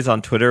VCs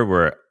on Twitter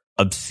were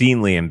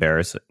obscenely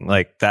embarrassing.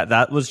 Like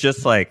that was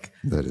just like,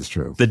 that is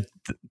true.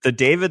 The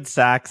David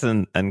Sachs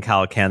and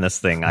Calacanis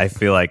thing, I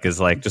feel like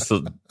is like just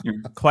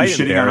quite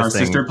shitting on our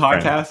sister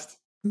podcast.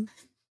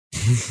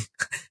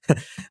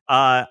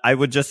 I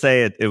would just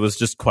say it was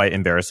just quite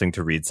embarrassing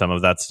to read some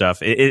of that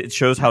stuff. It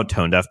shows how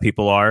tone deaf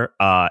people are.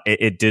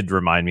 It did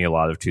remind me a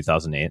lot of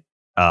 2008,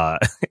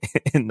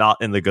 not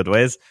in the good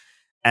ways.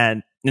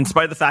 And in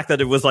spite of the fact that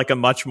it was like a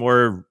much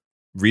more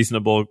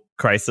reasonable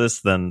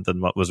crisis than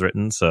what was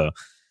written. So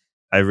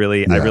I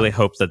really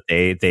hope that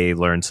they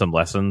learn some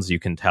lessons. You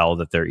can tell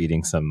that they're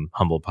eating some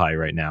humble pie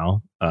right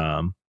now.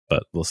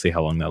 But we'll see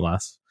how long that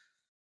lasts.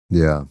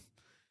 Yeah.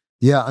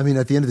 Yeah. I mean,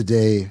 at the end of the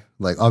day,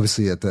 like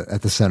obviously at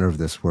the center of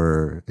this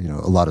were,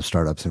 a lot of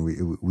startups,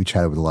 and we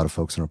chatted with a lot of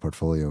folks in our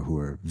portfolio who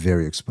are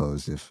very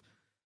exposed if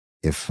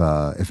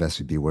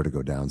SVB were to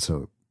go down.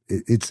 So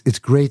it's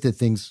great that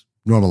things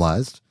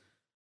normalized.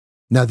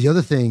 Now, the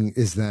other thing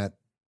is that,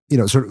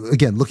 sort of,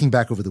 again, looking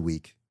back over the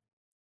week,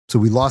 so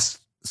we lost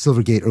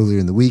Silvergate earlier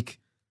in the week.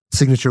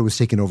 Signature was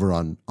taken over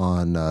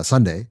on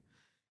Sunday.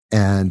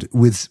 And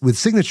with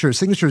Signature is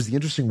the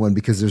interesting one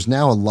because there's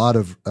now a lot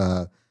of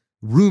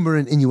rumor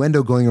and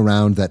innuendo going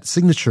around that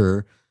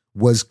Signature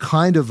was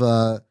kind of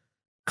a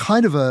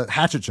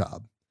hatchet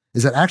job.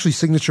 Is that actually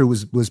Signature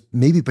was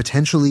maybe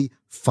potentially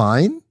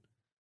fine,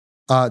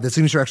 that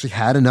Signature actually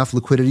had enough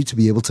liquidity to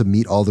be able to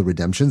meet all the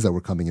redemptions that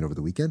were coming in over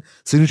the weekend.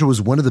 Signature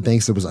was one of the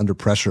banks that was under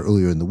pressure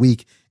earlier in the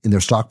week in their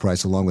stock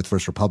price, along with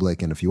First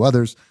Republic and a few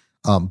others.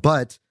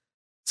 But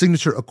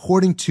Signature,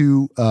 according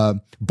to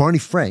Barney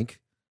Frank,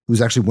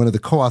 who's actually one of the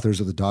co-authors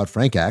of the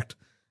Dodd-Frank Act,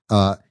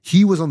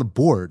 he was on the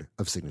board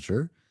of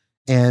Signature.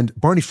 And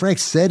Barney Frank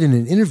said in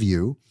an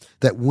interview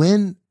that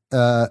when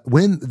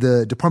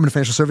the Department of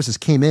Financial Services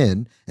came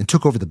in and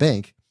took over the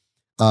bank,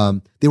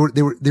 they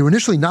were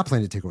initially not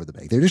planning to take over the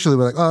bank. They initially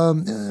were like,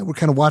 we're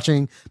kind of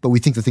watching, but we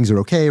think that things are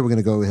okay. We're going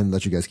to go ahead and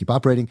let you guys keep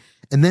operating.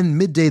 And then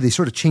midday, they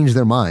sort of changed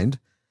their mind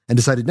and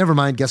decided, never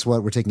mind, guess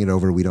what? We're taking it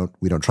over. We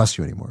don't trust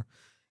you anymore.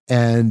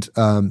 And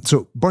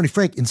so Barney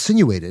Frank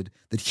insinuated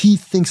that he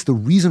thinks the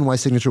reason why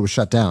Signature was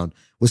shut down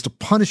was to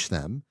punish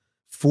them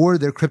for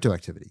their crypto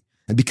activity.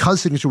 And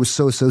because Signature was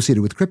so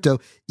associated with crypto,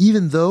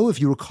 even though,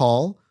 if you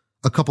recall,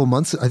 I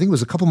think it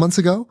was a couple months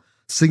ago,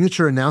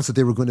 Signature announced that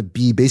they were going to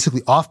be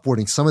basically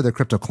offboarding some of their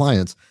crypto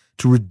clients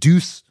to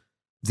reduce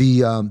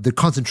the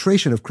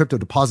concentration of crypto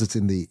deposits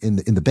in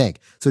the bank.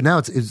 So now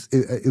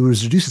it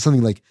was reduced to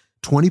something like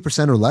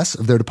 20% or less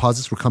of their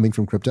deposits were coming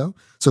from crypto.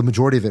 So a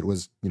majority of it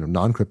was,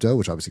 non-crypto,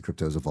 which obviously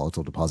crypto is a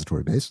volatile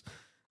depository base.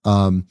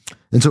 And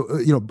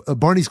so,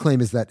 Barney's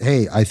claim is that,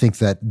 hey, I think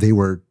that they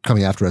were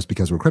coming after us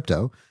because we're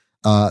crypto.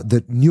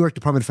 The New York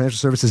Department of Financial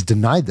Services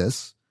denied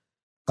this.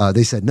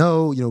 They said,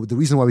 no, the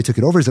reason why we took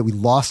it over is that we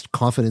lost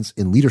confidence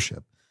in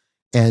leadership.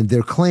 And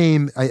their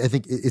claim, I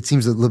think it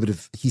seems a little bit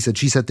of he said,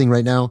 she said thing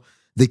right now.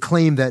 They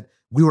claim that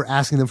we were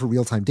asking them for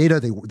real-time data.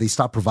 They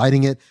stopped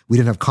providing it. We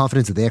didn't have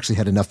confidence that they actually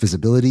had enough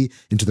visibility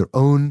into their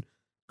own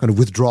kind of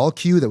withdrawal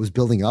queue that was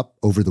building up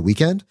over the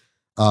weekend.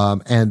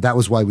 And that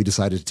was why we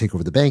decided to take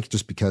over the bank,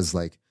 just because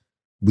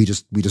we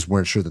just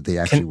weren't sure that they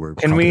actually were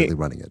competently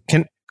running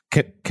it.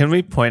 Can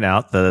we point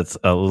out that it's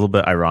a little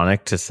bit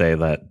ironic to say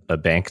that a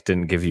bank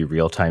didn't give you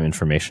real-time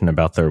information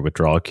about their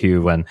withdrawal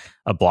queue when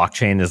a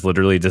blockchain is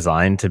literally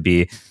designed to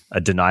be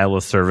a denial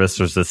of service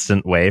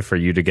resistant way for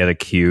you to get a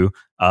queue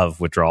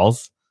of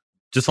withdrawals?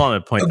 Just wanted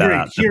to point that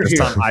out.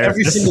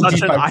 Every single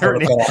DeFi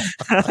protocol.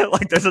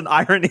 There's an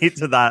irony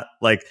to that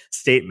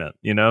statement,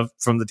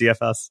 from the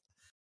DFS.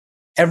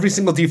 Every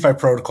single DeFi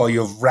protocol,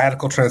 you have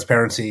radical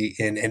transparency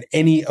in, and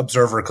any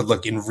observer could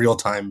look in real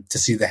time to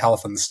see the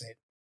health and the state.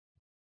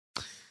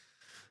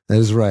 That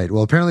is right.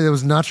 Well, apparently that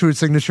was not true at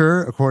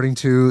Signature. According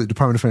to the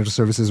Department of Financial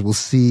Services, we'll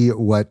see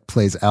what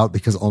plays out,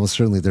 because almost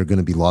certainly there are going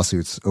to be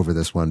lawsuits over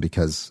this one,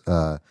 because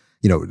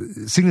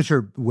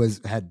Signature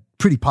had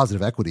pretty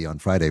positive equity on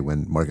Friday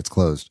when markets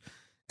closed.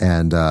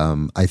 And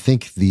I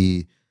think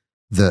if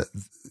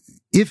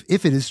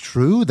it is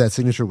true that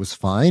Signature was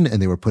fine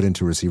and they were put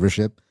into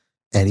receivership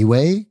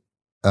anyway,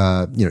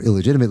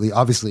 illegitimately,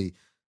 obviously,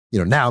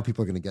 now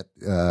people are going to get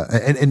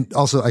and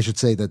also I should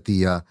say that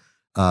the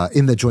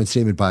in the joint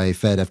statement by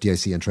Fed,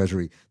 FDIC, and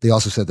Treasury, they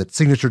also said that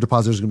Signature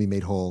depositors are going to be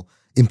made whole,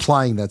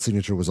 implying that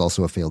Signature was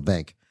also a failed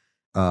bank.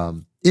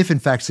 If in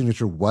fact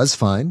Signature was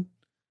fine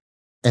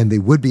and they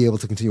would be able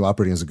to continue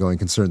operating as a going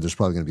concern, there's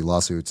probably going to be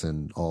lawsuits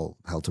and all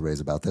hell to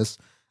raise about this.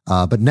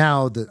 But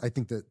now I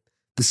think that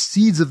the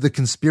seeds of the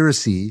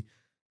conspiracy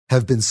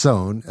have been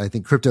sown. I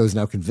think crypto is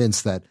now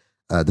convinced that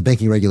the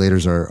banking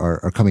regulators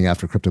are coming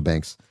after crypto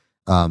banks.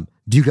 Do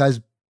you guys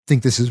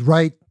think this is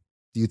right?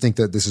 Do you think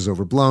that this is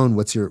overblown?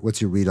 What's your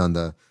read on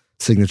the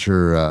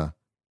Signature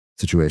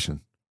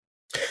situation?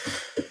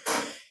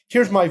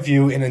 Here's my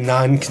view in a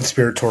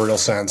non-conspiratorial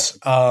sense.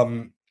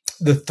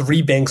 The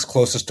three banks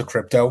closest to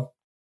crypto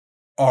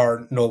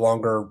are no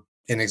longer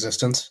in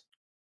existence,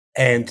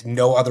 and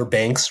no other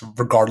banks,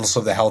 regardless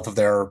of the health of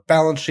their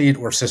balance sheet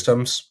or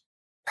systems,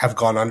 have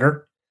gone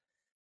under.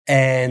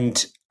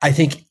 And I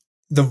think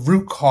the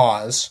root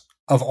cause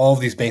of all of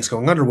these banks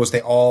going under was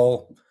they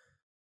all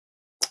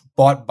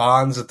bought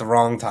bonds at the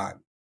wrong time.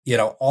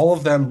 All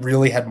of them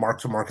really had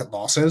mark-to-market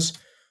losses,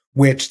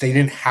 which they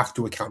didn't have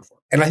to account for.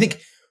 And I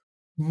think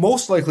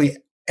most likely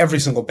every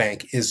single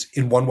bank is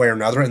in one way or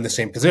another in the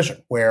same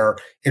position, where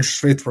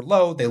interest rates were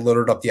low, they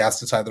loaded up the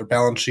asset side of their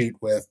balance sheet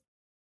with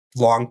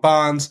long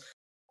bonds,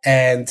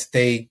 and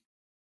they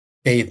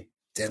bathed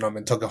in them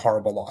and took a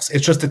horrible loss.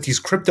 It's just that these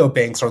crypto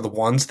banks are the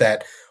ones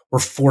that were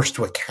forced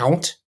to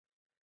account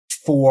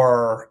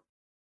for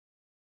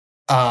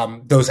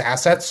those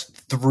assets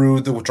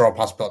through the withdrawal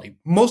possibility.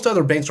 Most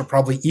other banks are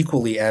probably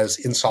equally as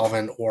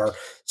insolvent or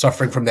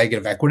suffering from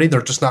negative equity.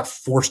 They're just not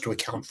forced to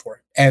account for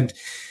it. And,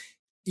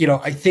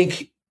 I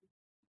think,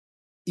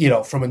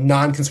 from a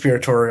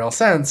non-conspiratorial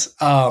sense,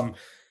 I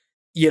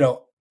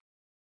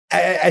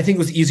think it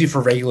was easy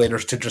for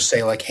regulators to just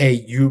say hey,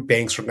 you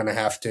banks are going to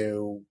have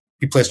to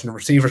be placed in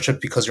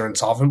receivership because you're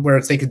insolvent,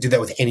 whereas they could do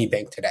that with any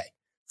bank today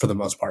for the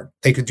most part.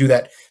 They could do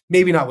that,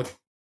 maybe not with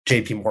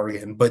JP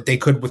Morgan, but they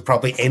could with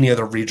probably any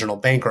other regional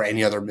bank or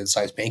any other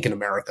mid-sized bank in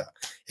America.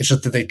 It's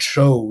just that they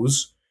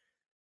chose,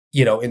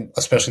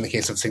 especially in the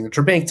case of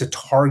Signature Bank, to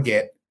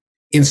target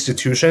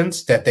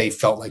institutions that they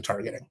felt like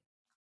targeting.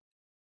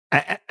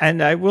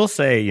 And I will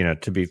say,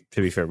 to be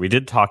fair, we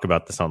did talk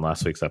about this on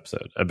last week's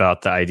episode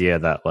about the idea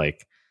that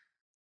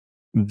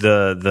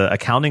the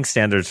accounting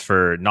standards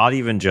for not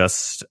even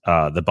just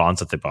the bonds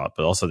that they bought,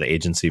 but also the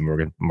agency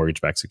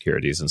mortgage-backed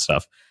securities and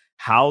stuff,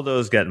 how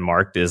those get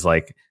marked is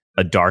like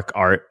a dark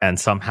art, and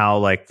somehow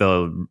like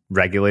the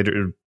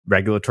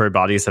regulatory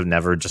bodies have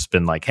never just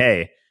been like,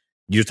 hey,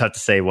 you just have to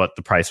say what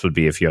the price would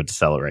be if you had to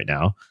sell it right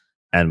now.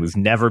 And we've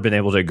never been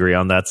able to agree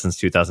on that since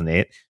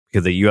 2008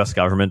 because the US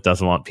government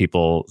doesn't want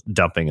people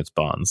dumping its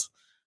bonds.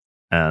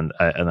 And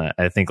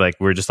I think like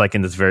we're just like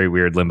in this very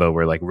weird limbo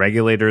where like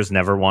regulators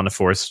never want to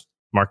force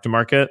mark to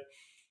market,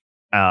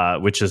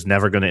 which is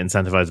never going to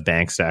incentivize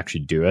banks to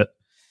actually do it,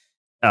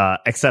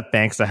 except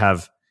banks that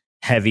have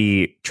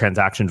heavy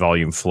transaction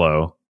volume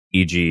flow,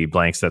 e.g.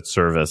 blanks that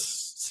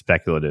service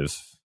speculative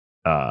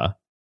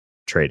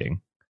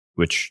trading,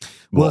 which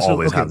will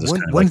always have this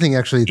one thing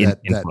actually that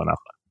influence.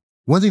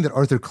 One thing that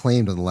Arthur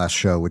claimed on the last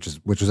show, which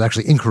was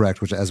actually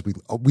incorrect, which as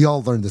we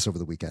all learned this over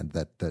the weekend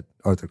that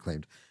Arthur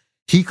claimed.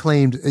 He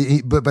claimed,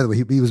 but by the way,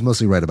 he was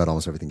mostly right about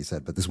almost everything he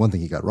said. But there's one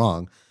thing he got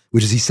wrong,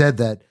 which is he said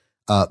that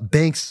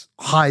banks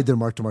hide their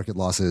mark-to-market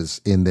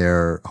losses in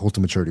their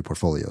hold-to-maturity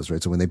portfolios,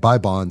 right? So when they buy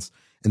bonds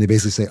and they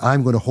basically say,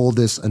 I'm going to hold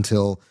this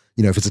until,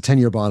 if it's a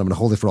 10-year bond, I'm going to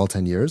hold it for all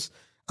 10 years.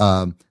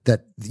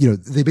 That,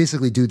 they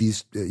basically do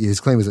these, his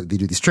claim is that they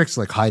do these tricks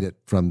to like hide it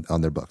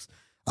on their books.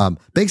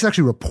 Banks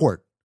actually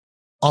report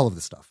all of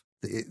this stuff.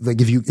 Like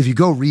if you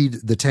go read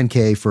the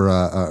 10K for,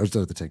 or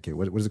the 10K,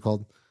 what is it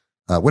called?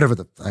 Whatever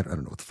I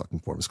don't know what the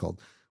fucking form is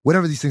called.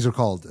 Whatever these things are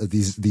called,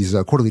 these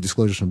quarterly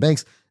disclosures from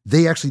banks,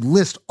 they actually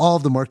list all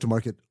of the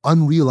mark-to-market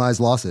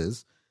unrealized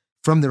losses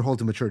from their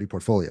hold-to-maturity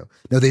portfolio.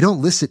 Now, they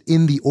don't list it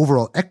in the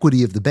overall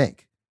equity of the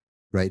bank,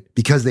 right?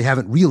 Because they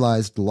haven't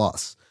realized the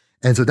loss.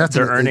 And so that's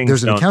their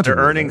earnings don't reflect it. Their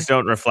earnings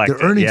don't reflect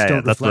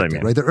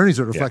it, right? Their earnings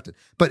don't reflect it.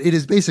 But it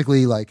is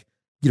basically like,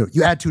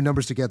 you add two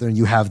numbers together and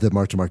you have the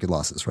mark-to-market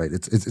losses, right?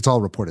 It's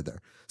all reported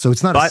there. So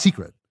it's not a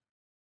secret.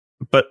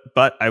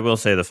 But I will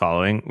say the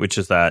following, which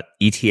is that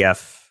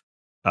ETF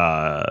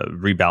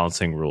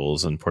rebalancing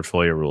rules and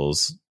portfolio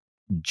rules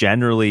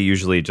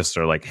usually just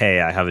are like,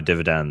 hey, I have a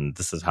dividend.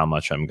 This is how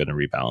much I'm going to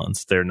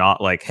rebalance. They're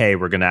not like, hey,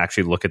 we're going to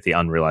actually look at the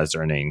unrealized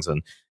earnings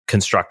and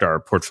construct our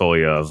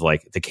portfolio of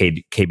like the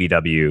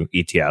KBW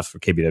ETF or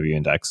KBW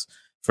index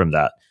from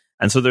that.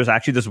 And so there's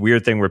actually this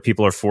weird thing where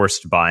people are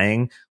forced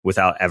buying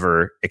without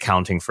ever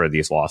accounting for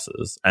these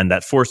losses. And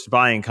that forced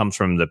buying comes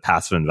from the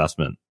passive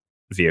investment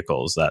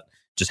vehicles that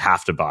just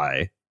have to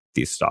buy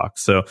these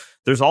stocks. So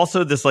there's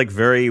also this like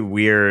very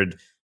weird,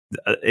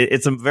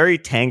 it's a very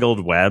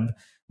tangled web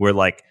where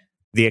like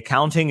the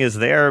accounting is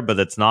there, but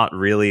it's not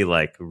really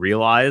like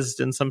realized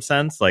in some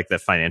sense, like the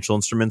financial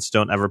instruments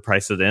don't ever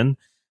price it in.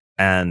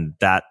 And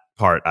that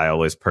part I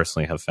always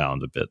personally have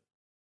found a bit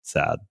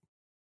sad.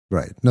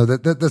 Right. No,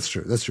 that's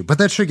true. That's true. But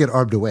that should get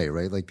arbed away,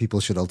 right? Like people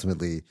should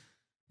ultimately,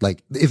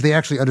 like if they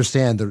actually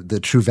understand the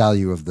true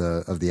value of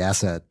the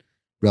asset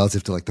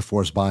relative to like the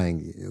forced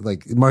buying,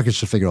 like markets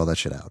should figure all that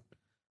shit out.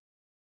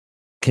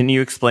 Can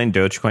you explain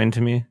Dogecoin to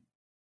me?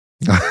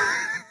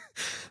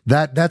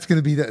 That's going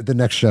to be the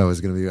next show is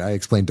going to be, I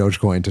explain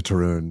Dogecoin to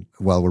Tarun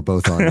while we're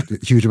both on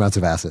huge amounts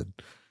of acid.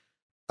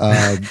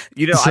 I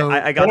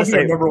gotta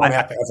say, number one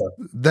episode.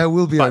 That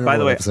will be our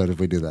number one episode if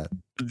we do that.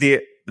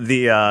 The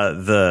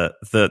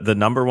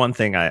number one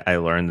thing I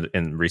learned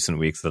in recent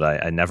weeks that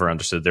I never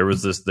understood,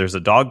 there's a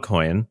dog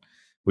coin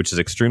which is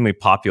extremely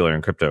popular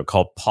in crypto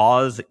called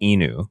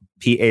Pawsinu,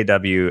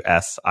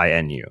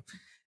 Pawsinu.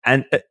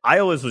 And I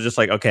always was just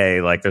like, okay,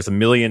 like there's a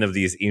million of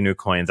these Inu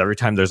coins. Every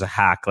time there's a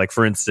hack, like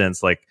for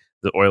instance, like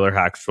the Euler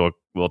hacks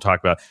we'll talk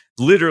about,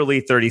 literally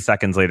 30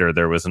 seconds later,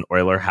 there was an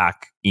Euler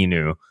hack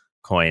Inu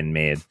coin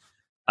made.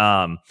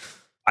 I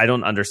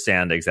don't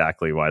understand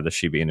exactly why the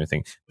Shiba Inu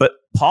thing, but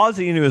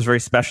Pawsinu is very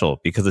special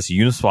because it's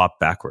Uniswap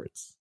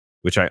backwards,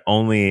 which I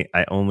only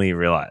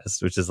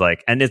realized, which is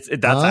like, and that's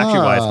actually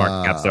why its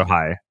market cap's so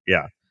high.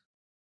 Yeah.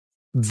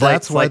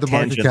 That's why the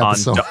market cap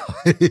is so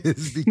high,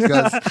 is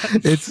because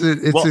it's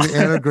an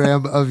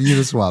anagram of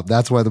Uniswap.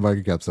 That's why the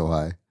market cap's so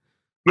high.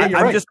 Yeah,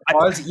 you're right.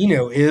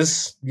 Pawsinu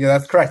is,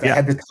 that's correct. Yeah. I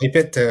had to type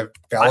it to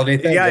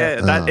validate that.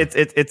 Yeah.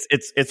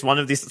 It's one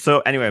of these. So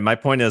anyway, my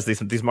point is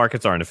these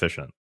markets aren't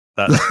efficient.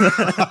 That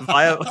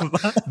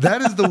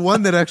is the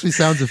one that actually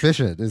sounds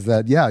efficient. Is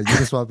that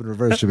Uniswap in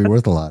reverse should be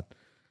worth a lot.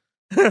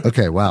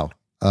 Okay, wow.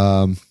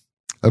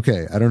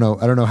 Okay, I don't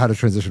know how to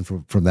transition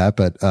from that,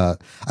 but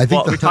I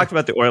think we talked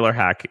about the Euler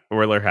hack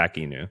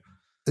Inu.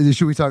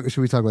 Should we talk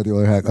about the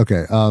Euler hack?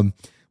 Okay.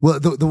 Well,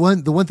 the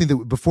one thing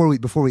that before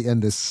we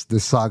end this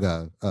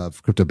saga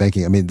of crypto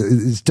banking, I mean,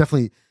 it's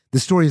definitely, the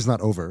story is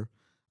not over.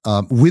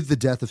 With the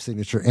death of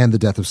Signature and the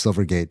death of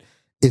Silvergate,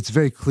 it's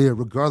very clear,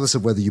 regardless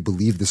of whether you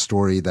believe the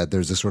story, that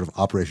there's this sort of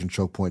Operation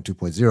Choke Point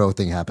 2.0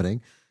 thing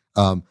happening.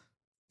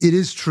 It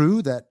is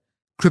true that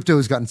crypto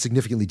has gotten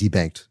significantly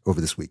debanked over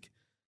this week.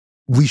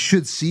 We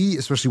should see,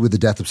 especially with the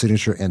death of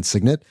Signature and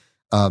Signet,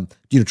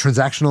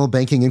 transactional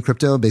banking in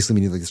crypto, basically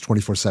meaning like this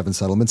 24/7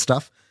 settlement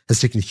stuff,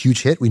 has taken a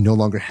huge hit. We no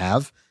longer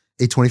have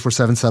a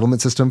 24/7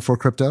 settlement system for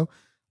crypto.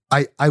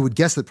 I would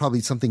guess that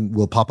probably something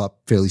will pop up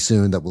fairly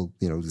soon that will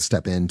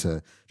step in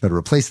to try to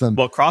replace them.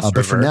 Well, Cross River.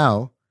 But for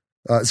now,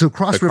 So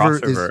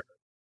Crossover is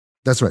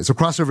that's right. So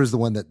Crossover is the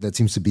one that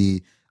seems to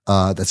be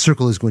that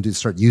Circle is going to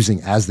start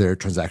using as their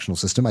transactional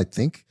system, I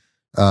think.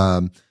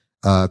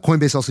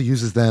 Coinbase also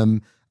uses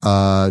them.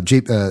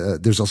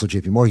 There's also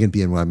JP Morgan,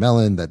 BNY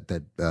Mellon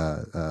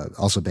that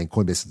also bank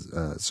Coinbase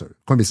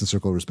and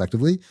Circle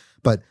respectively.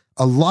 But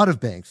a lot of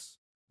banks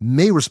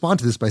may respond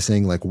to this by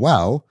saying like,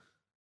 wow,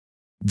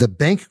 the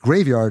bank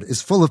graveyard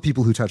is full of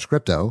people who touch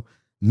crypto.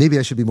 Maybe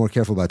I should be more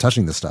careful about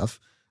touching this stuff.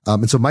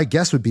 And so my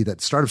guess would be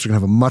that startups are going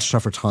to have a much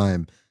tougher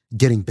time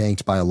getting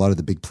banked by a lot of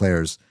the big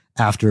players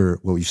after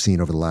what we've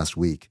seen over the last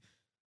week.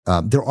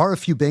 There are a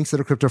few banks that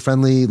are crypto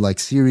friendly, like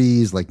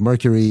Ceres, like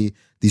Mercury,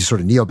 these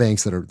sort of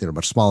neobanks that are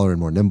much smaller and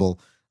more nimble.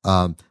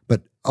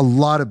 But a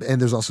lot of, and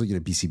there's also,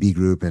 BCB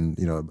Group and,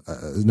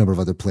 a number of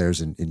other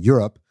players in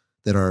Europe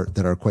that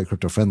are quite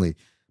crypto friendly.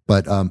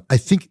 But I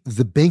think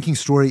the banking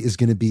story is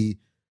going to be,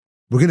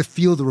 we're going to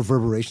feel the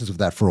reverberations of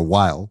that for a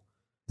while,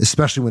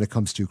 especially when it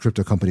comes to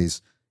crypto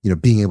companies,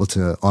 being able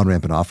to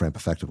on-ramp and off-ramp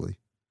effectively.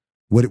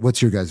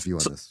 What's your guys' view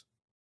on this?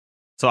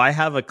 So I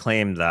have a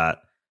claim that,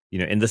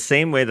 in the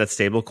same way that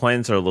stable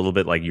coins are a little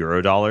bit like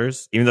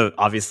Eurodollars, even though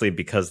obviously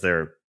because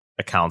their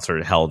accounts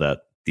are held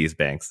at these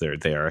banks,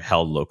 they are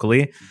held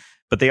locally,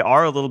 but they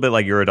are a little bit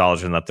like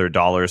Eurodollars in that their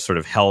dollars sort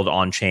of held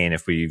on chain,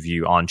 if we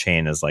view on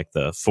chain as like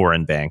the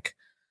foreign bank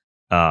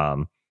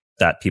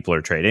that people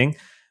are trading.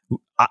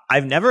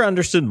 I've never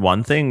understood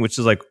one thing, which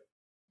is like,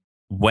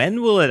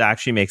 when will it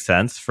actually make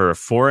sense for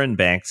foreign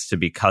banks to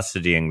be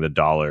custodying the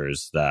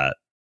dollars that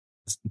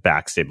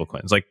back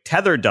stablecoins? Like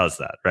Tether does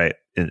that, right?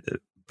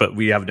 But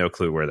we have no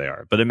clue where they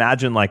are. But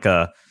imagine like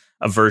a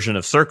version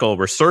of Circle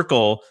where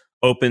Circle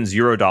opens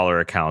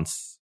Eurodollar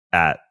accounts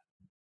at,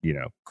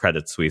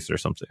 Credit Suisse or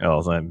something.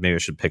 Oh, maybe I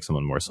should pick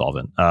someone more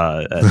solvent,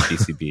 at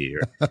GCB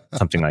or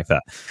something like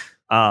that.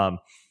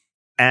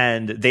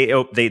 And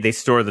they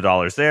store the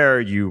dollars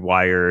there. You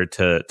wire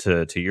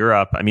to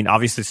Europe. I mean,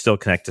 obviously still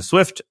connect to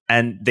Swift,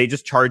 and they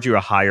just charge you a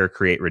higher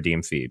create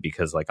redeem fee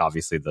because, like,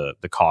 obviously the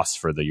costs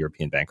for the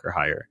European bank are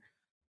higher.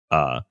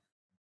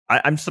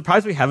 I'm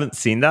surprised we haven't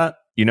seen that.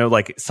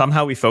 Like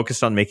somehow we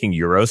focused on making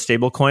euro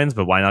stable coins,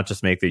 but why not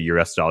just make the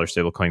US dollar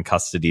stable coin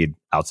custodied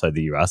outside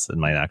the US? It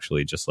might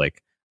actually just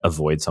like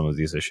avoid some of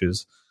these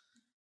issues.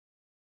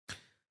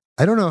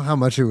 I don't know how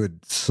much it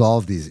would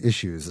solve these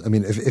issues. I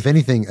mean, if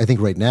anything, I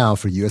think right now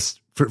for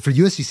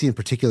USDC in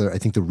particular, I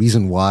think the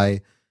reason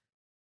why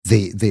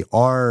they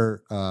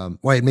are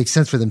why it makes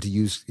sense for them to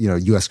use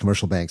US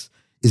commercial banks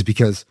is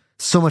because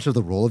so much of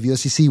the role of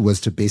USDC was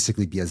to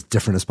basically be as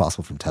different as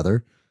possible from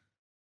Tether.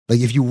 Like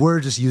if you were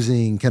just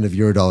using kind of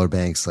Eurodollar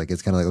banks, like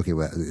it's kind of like, okay,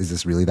 well, is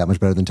this really that much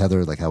better than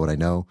Tether? Like how would I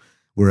know?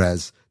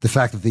 Whereas the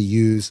fact that they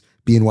use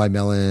BNY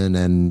Mellon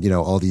and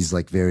all these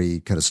like very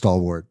kind of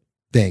stalwart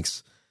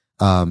banks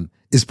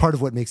is part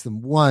of what makes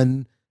them,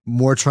 one,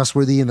 more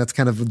trustworthy, and that's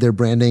kind of their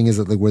branding, is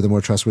that like we're the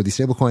more trustworthy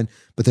stablecoin.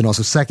 But then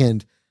also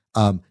second,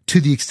 to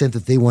the extent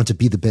that they want to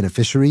be the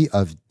beneficiary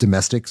of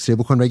domestic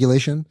stablecoin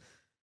regulation,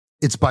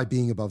 it's by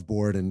being above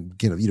board and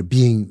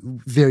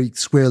being very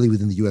squarely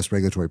within the U.S.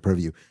 regulatory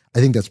purview. I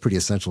think that's pretty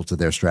essential to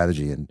their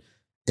strategy, and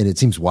it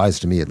seems wise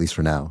to me, at least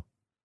for now.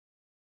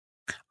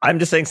 I'm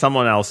just saying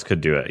someone else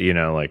could do it.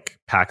 Like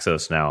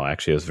Paxos now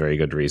actually has very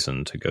good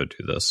reason to go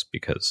do this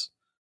because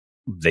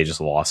they just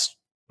lost.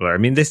 I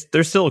mean,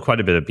 there's still quite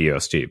a bit of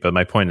BOSD, but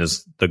my point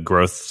is the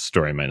growth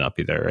story might not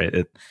be there,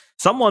 right?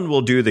 Someone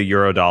will do the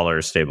Eurodollar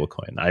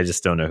stablecoin. I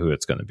just don't know who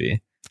it's going to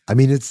be. I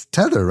mean, it's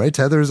Tether, right?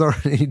 Tether is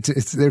already,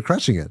 they're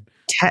crushing it.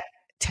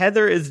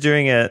 Tether is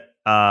doing it.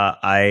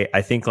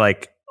 I think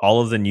like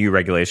all of the new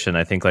regulation,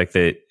 I think like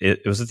the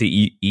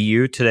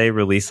EU today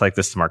released like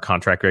the smart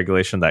contract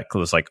regulation that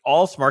was like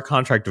all smart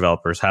contract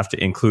developers have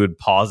to include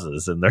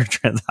pauses in their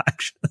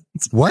transactions.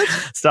 What?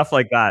 Stuff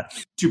like that.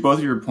 To both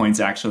of your points,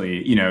 actually,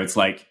 it's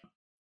like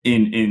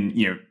in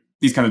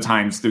these kind of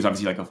times, there's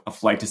obviously like a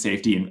flight to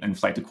safety and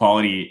flight to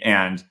quality.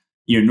 And,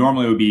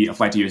 normally it would be a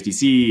flight to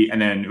USDC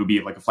and then it would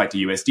be like a flight to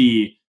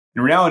USD.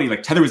 In reality,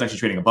 like Tether was actually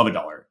trading above $1,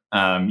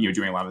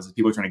 doing a lot of this.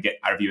 People are trying to get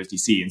out of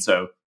USDC. And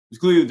so there's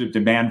clearly the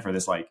demand for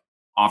this like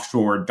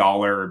offshore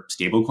dollar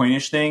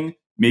stablecoin-ish thing.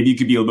 Maybe it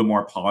could be a little bit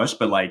more polished,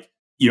 but like,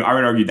 I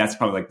would argue that's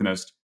probably like the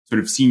most sort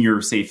of senior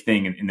safe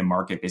thing in the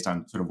market based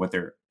on sort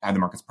of how the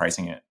market's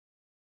pricing it.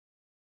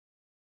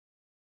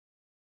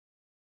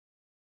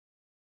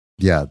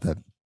 Yeah,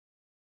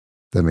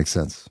 that makes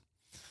sense.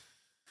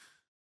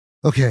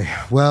 Okay,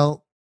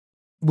 well,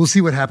 we'll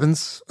see what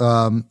happens.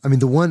 I mean,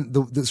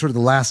 the sort of the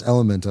last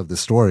element of the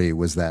story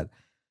was that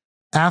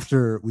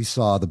after we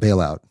saw the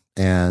bailout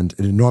and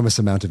an enormous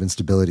amount of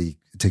instability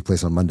take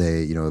place on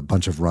Monday, a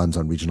bunch of runs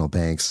on regional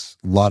banks,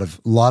 a lot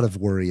of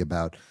worry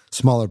about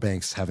smaller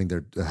banks having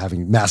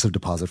massive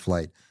deposit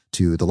flight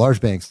to the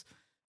large banks.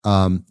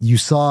 You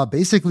saw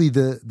basically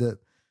the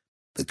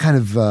kind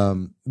of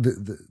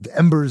the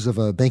embers of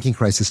a banking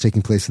crisis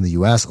taking place in the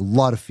U.S. A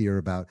lot of fear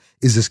about,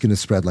 is this going to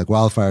spread like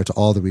wildfire to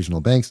all the regional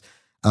banks?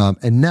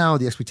 And now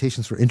the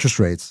expectations for interest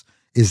rates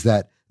is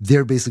that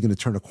they're basically going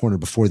to turn a corner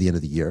before the end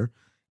of the year.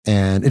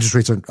 And interest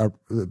rates are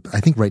I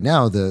think right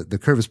now the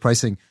curve is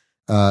pricing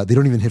they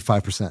don't even hit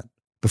 5%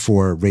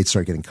 before rates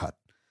start getting cut.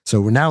 So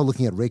we're now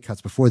looking at rate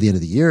cuts before the end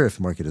of the year, if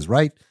the market is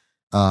right.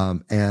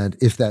 And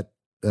if that,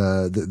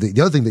 the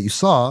other thing that you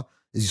saw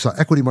is you saw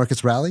equity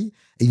markets rally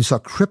and you saw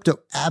crypto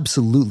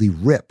absolutely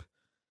rip.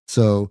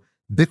 So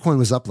Bitcoin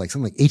was up like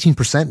something like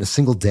 18% in a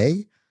single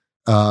day,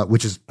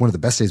 which is one of the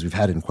best days we've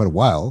had in quite a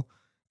while.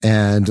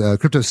 And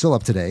crypto is still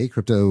up today.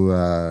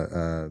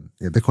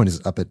 Bitcoin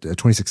is up at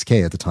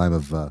 26K at the time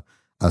of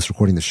us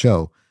recording the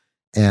show.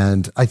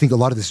 And I think a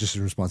lot of this is just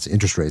in response to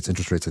interest rates.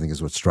 Interest rates, I think,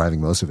 is what's driving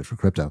most of it for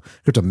crypto.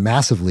 Crypto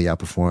massively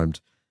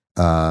outperformed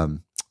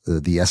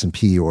the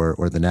S&P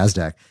or the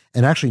NASDAQ.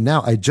 And actually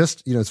now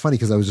it's funny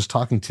because I was just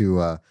talking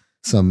to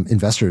some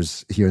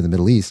investors here in the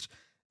Middle East.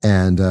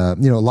 And, a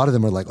lot of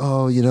them are like,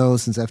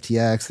 since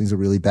FTX, things are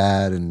really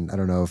bad. And I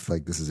don't know if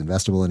like this is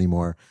investable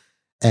anymore.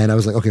 And I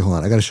was like, okay, hold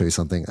on. I got to show you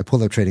something. I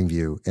pulled up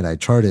TradingView and I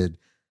charted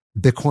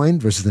Bitcoin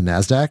versus the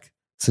NASDAQ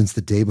since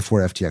the day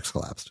before FTX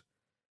collapsed.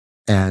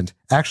 And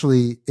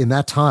actually in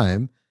that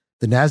time,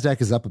 the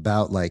NASDAQ is up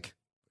about I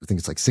think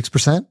it's like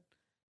 6%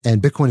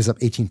 and Bitcoin is up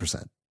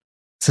 18%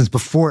 since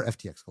before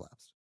FTX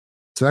collapsed.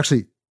 So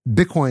actually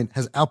Bitcoin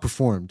has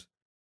outperformed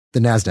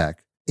the NASDAQ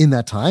in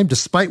that time,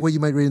 despite what you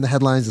might read in the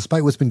headlines,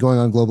 despite what's been going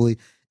on globally,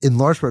 in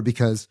large part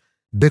because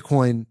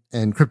Bitcoin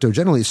and crypto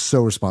generally is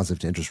so responsive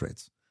to interest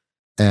rates.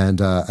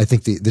 And I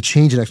think the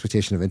change in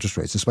expectation of interest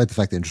rates, despite the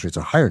fact that interest rates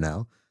are higher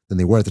now than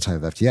they were at the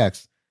time of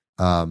FTX,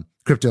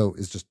 crypto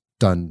is just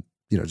done,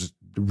 just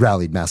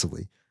rallied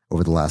massively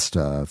over the last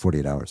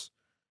 48 hours.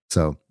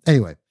 So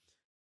anyway,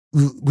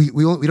 we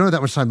don't have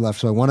that much time left,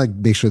 so I want to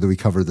make sure that we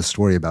cover the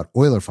story about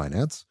Euler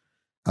Finance.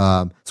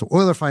 So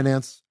Euler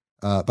Finance,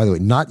 by the way,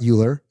 not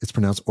Euler, it's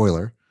pronounced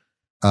Euler,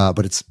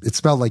 but it's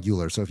spelled like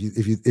Euler. So if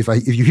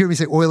you hear me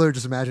say Euler,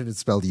 just imagine it's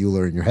spelled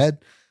Euler in your head.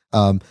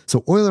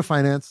 So Euler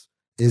Finance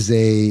is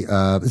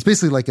it's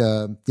basically like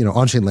a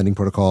on-chain lending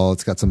protocol.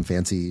 It's got some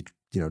fancy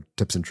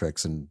tips and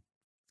tricks and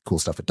cool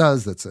stuff it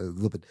does that's a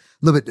little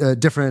bit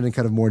different and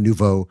kind of more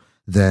nouveau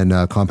than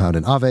Compound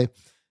and Aave.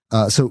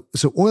 So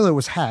Euler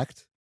was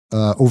hacked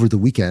over the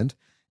weekend.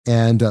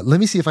 And let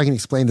me see if I can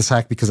explain this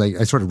hack because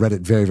I sort of read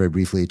it very, very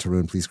briefly.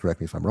 Tarun, please correct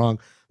me if I'm wrong.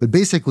 But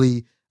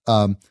basically,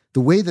 the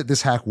way that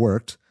this hack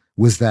worked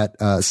was that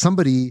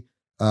somebody,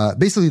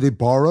 basically they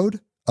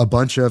borrowed a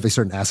bunch of a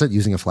certain asset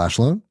using a flash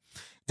loan.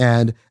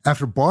 And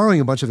after borrowing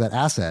a bunch of that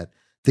asset,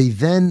 they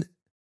then,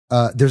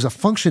 there's a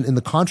function in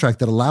the contract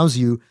that allows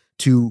you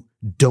to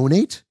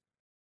donate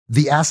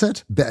the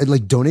asset,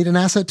 like donate an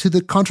asset to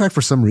the contract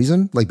for some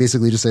reason, like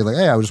basically just say like,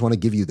 hey, I just want to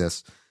give you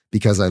this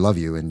because I love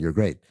you and you're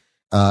great.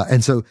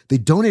 And so they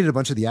donated a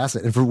bunch of the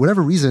asset. And for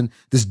whatever reason,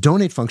 this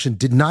donate function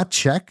did not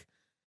check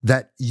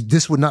that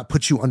this would not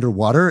put you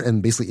underwater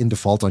and basically in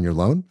default on your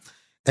loan.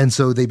 And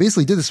so they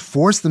basically did this,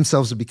 forced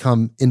themselves to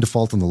become in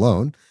default on the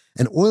loan.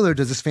 And Euler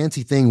does this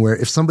fancy thing where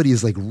if somebody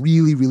is like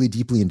really, really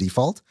deeply in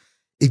default,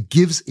 it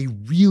gives a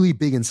really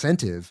big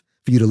incentive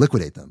for you to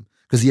liquidate them.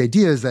 Because the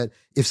idea is that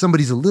if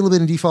somebody's a little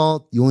bit in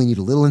default, you only need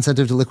a little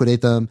incentive to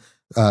liquidate them.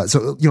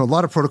 So a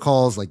lot of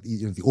protocols, like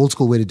the old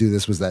school way to do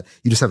this was that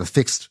you just have a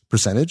fixed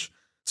percentage.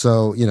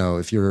 So,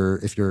 if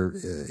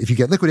you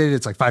get liquidated,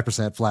 it's like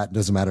 5% flat.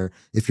 Doesn't matter.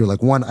 If you're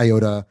like 1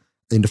 iota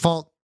in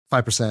default,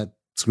 5%,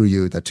 screw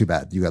you. That's too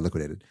bad. You got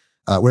liquidated.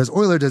 Whereas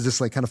Euler does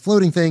this like kind of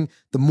floating thing.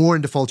 The more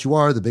in default you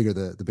are, the bigger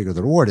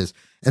the reward is.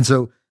 And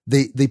so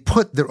they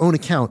put their own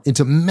account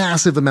into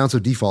massive amounts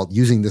of default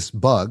using this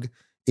bug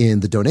in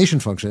the donation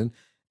function.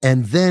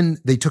 And then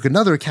they took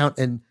another account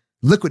and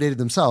liquidated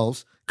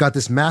themselves, got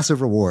this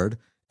massive reward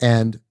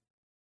and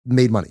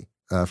made money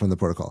from the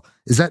protocol.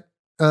 Is that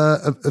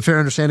a fair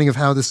understanding of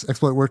how this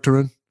exploit worked,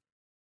 Tarun?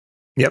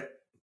 Yep.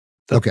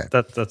 Okay.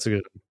 That's a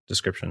good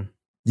description.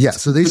 Yeah.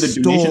 So they the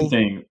donation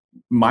thing.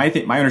 My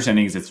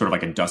understanding is it's sort of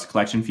like a dust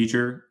collection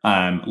feature.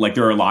 Like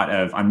there are a lot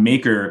of on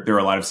Maker, there are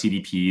a lot of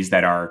CDPs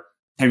that are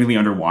technically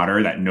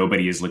underwater that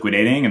nobody is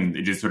liquidating, and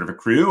it just sort of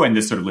accrue, and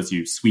this sort of lets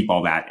you sweep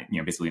all that,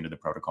 basically into the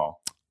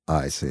protocol.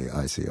 I see.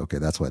 Okay,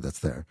 that's why that's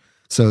there.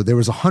 So there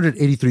was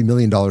 $183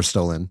 million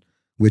stolen,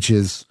 which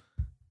is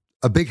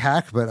a big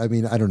hack, but I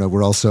mean, I don't know.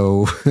 We're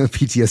also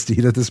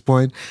PTSD'd at this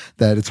point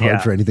that it's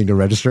hard for anything to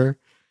register.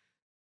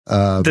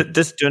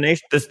 This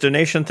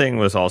donation thing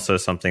was also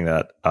something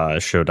that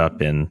showed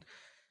up in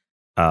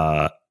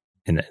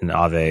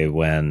Aave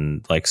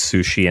when like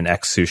Sushi and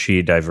X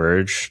Sushi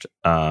diverged,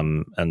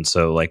 and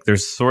so like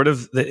there's sort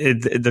of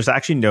there's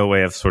actually no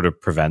way of sort of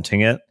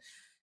preventing it,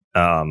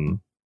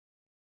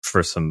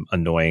 for some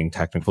annoying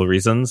technical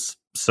reasons.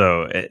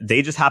 So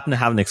they just happen to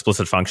have an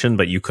explicit function,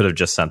 but you could have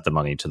just sent the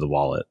money to the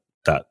wallet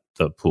that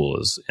the pool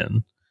is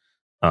in.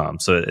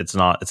 So it's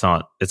not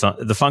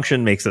the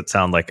function makes it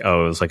sound like,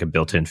 oh, it was like a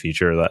built-in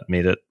feature that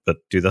made it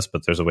do this,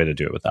 but there's a way to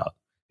do it without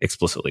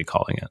explicitly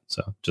calling it.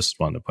 So just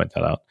wanted to point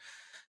that out.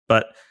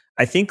 But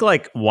I think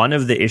like one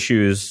of the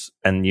issues,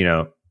 and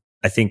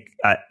I think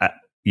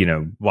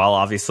while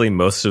obviously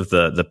most of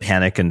the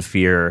panic and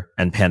fear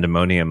and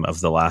pandemonium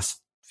of the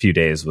last few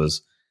days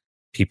was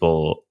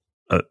people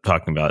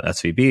talking about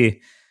SVB,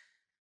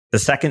 The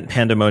second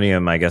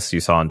pandemonium, I guess you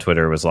saw on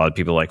Twitter, was a lot of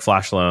people like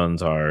flash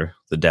loans are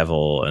the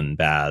devil and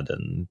bad,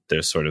 and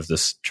there's sort of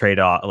this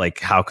trade-off, like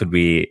can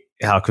we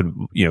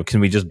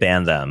just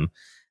ban them?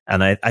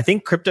 And I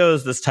think crypto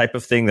is this type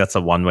of thing that's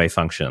a one-way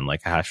function,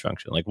 like a hash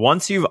function. Like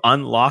once you've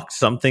unlocked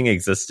something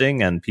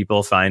existing and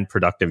people find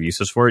productive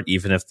uses for it,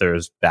 even if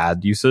there's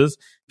bad uses,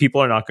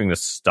 people are not going to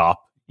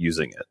stop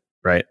using it,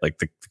 right? Like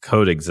the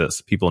code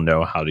exists. People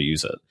know how to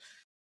use it.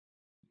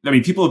 I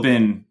mean, people have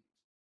been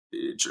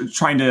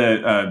trying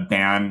to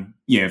ban,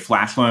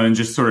 flash loans,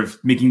 just sort of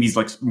making these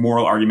like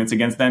moral arguments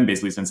against them,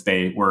 basically since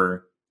they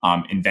were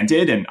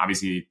invented. And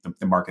obviously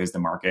the market is the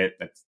market,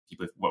 that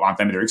people want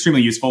them. They're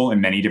extremely useful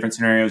in many different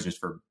scenarios just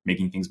for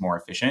making things more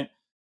efficient.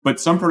 But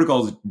some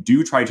protocols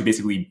do try to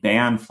basically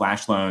ban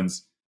flash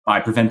loans by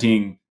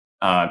preventing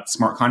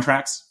smart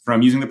contracts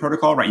from using the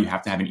protocol, right? You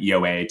have to have an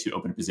EOA to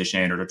open a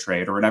position or to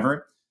trade or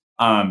whatever.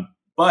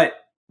 But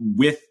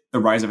with the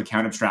rise of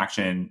account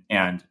abstraction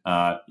and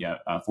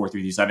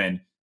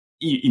 4337,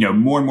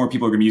 more and more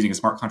people are going to be using a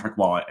smart contract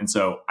wallet. And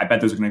so I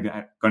bet those are going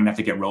to have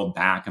to get rolled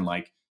back. And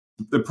like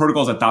the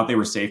protocols that thought they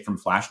were safe from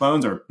flash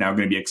loans are now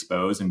going to be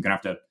exposed and going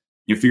to have to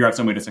figure out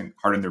some way to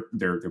harden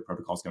their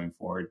protocols going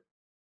forward.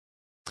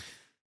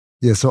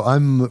 Yeah, so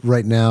I'm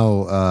right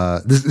now.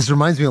 This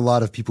reminds me a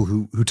lot of people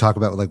who talk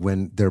about like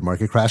when their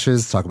market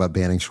crashes, talk about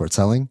banning short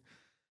selling,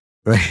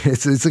 right?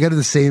 It's kind of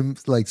the same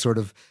like sort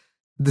of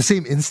the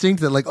same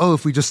instinct that like, oh,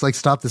 if we just like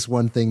stop this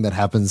one thing that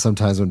happens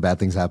sometimes when bad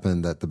things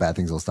happen, that the bad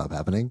things will stop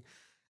happening.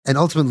 And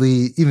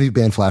ultimately, even if you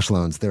ban flash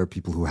loans, there are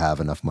people who have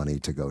enough money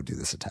to go do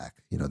this attack.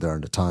 There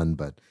aren't a ton,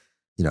 but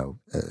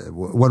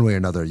one way or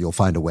another, you'll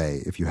find a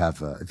way. If you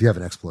have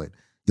an exploit,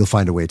 you'll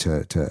find a way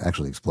to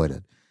actually exploit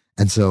it.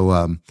 And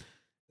so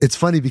it's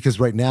funny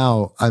because right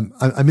now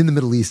I'm in the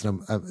Middle East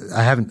and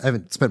I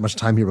haven't spent much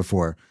time here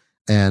before,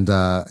 and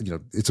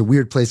it's a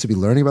weird place to be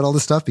learning about all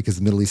this stuff because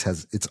the Middle East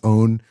has its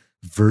own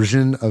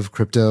version of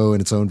crypto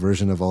and its own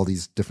version of all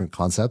these different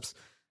concepts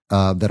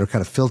that are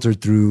kind of filtered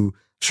through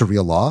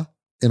Sharia law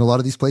in a lot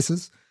of these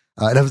places.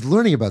 And I was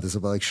learning about this,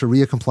 about like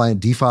Sharia compliant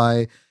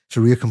DeFi,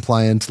 Sharia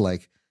compliant,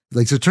 like,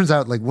 so it turns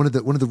out like one of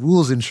the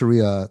rules in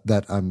Sharia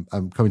that I'm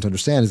coming to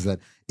understand is that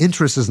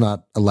interest is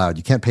not allowed.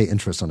 You can't pay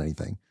interest on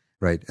anything.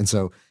 Right. And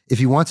so if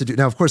you want to do,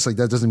 now, of course, like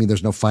that doesn't mean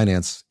there's no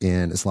finance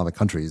in Islamic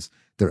countries.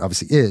 There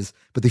obviously is,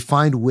 but they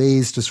find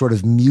ways to sort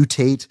of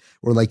mutate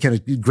or like kind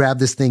of grab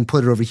this thing,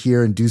 put it over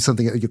here and do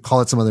something, you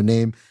call it some other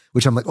name,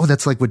 which I'm like, oh,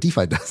 that's like what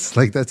DeFi does.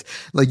 Like that's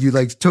like you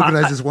like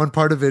tokenize this one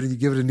part of it and you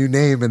give it a new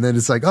name. And then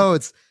it's like, oh,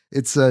 it's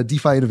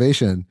DeFi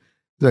innovation.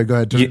 Sorry, go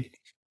ahead. In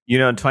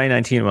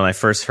 2019, when I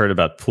first heard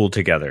about Pool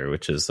Together,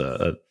 which is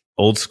a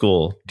old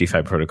school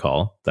DeFi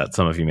protocol that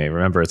some of you may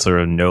remember, it's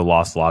sort of no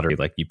loss lottery.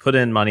 Like you put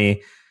in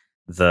money,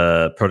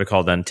 the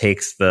protocol then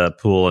takes the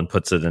pool and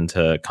puts it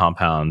into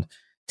Compound,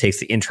 takes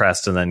the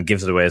interest, and then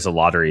gives it away as a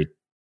lottery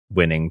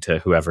winning to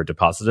whoever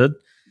deposited.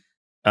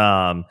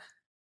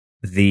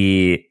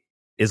 The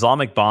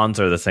Islamic bonds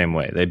are the same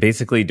way. They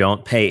basically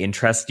don't pay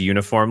interest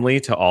uniformly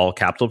to all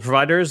capital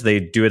providers. They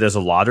do it as a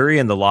lottery,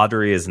 and the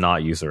lottery is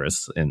not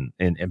usurious in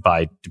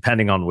by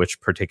depending on which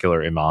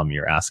particular imam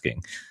you're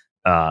asking.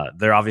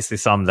 There are obviously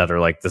some that are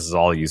like, this is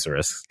all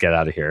usurious, get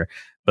out of here.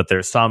 But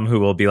there's some who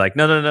will be like,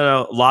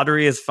 no,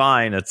 lottery is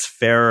fine. It's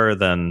fairer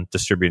than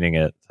distributing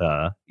it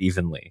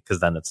evenly,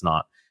 because then it's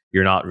not.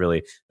 You're not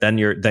really. Then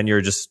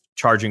you're just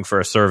charging for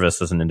a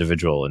service as an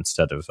individual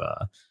instead of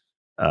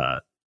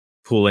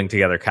pooling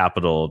together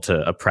capital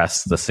to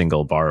oppress the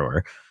single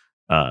borrower.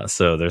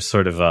 So there's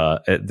sort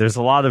of there's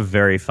a lot of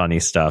very funny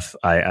stuff.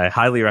 I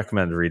highly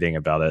recommend reading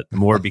about it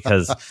more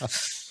because,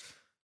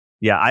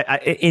 yeah,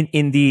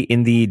 in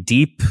the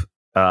deep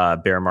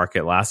bear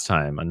market last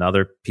time,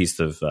 another piece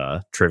of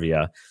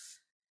trivia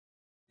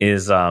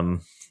is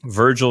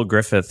Virgil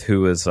Griffith,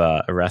 who was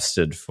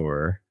arrested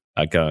for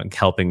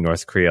helping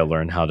North Korea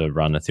learn how to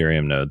run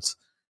Ethereum nodes,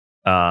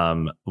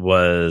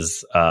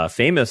 was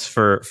famous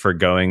for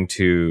going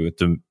to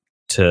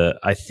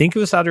I think it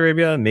was Saudi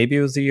Arabia, maybe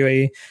it was the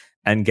UAE,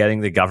 and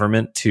getting the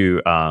government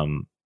to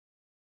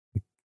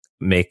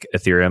make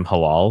Ethereum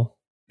halal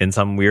in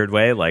some weird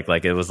way. Like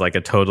it was like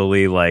a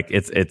totally like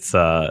it's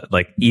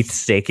like ETH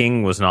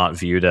staking was not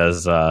viewed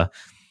as a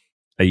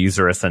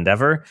usurious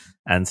endeavor.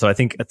 And so I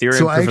think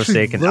Ethereum proof of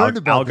stake and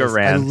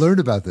Algorand. I learned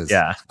about this.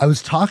 Yeah. I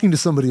was talking to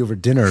somebody over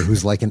dinner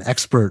who's like an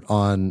expert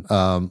on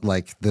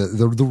like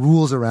the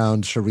rules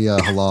around Sharia,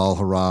 halal,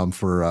 haram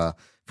for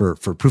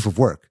proof of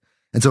work.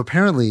 And so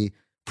apparently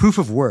proof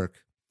of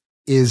work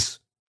is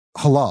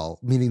halal,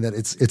 meaning that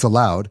it's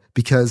allowed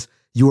because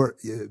you are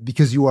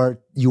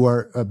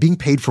being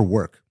paid for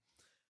work.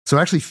 So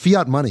actually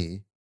fiat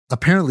money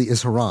apparently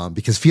is haram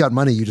because fiat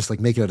money, you just like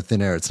make it out of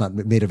thin air. It's not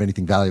made of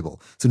anything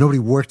valuable. So nobody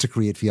worked to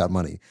create fiat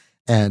money.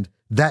 And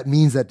that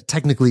means that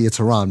technically it's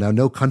haram. Now,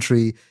 no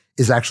country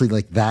is actually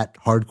like that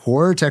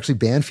hardcore to actually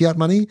ban fiat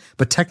money,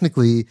 but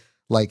technically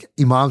like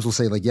imams will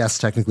say like, yes,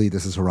 technically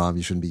this is haram.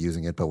 You shouldn't be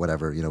using it, but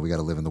whatever, we got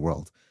to live in the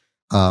world.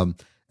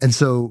 And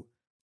so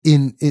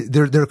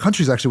there are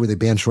countries actually where they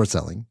ban short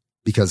selling.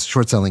 because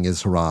short selling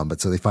is haram.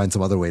 But so they find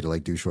some other way to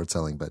like do short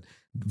selling. But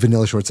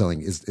vanilla short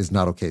selling is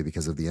not okay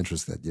because of the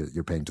interest that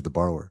you're paying to the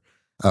borrower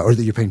or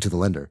that you're paying to the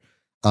lender.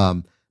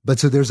 But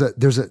so there's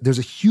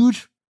a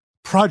huge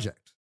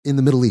project in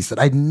the Middle East that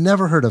I'd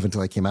never heard of until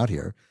I came out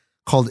here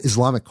called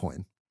Islamic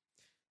Coin.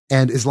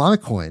 And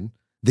Islamic Coin,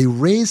 they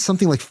raised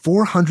something like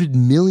 $400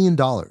 million.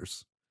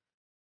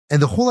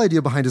 And the whole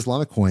idea behind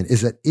Islamic Coin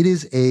is that it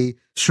is a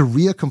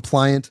Sharia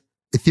compliant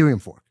Ethereum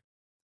fork.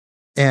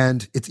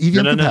 And it's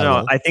EVM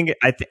compatible. No.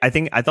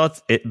 I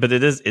thought it, but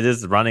it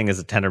is running as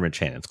a Tendermint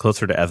chain. It's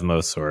closer to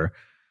Evmos or.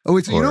 Oh,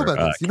 wait, so you know about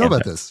this? You know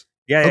about this?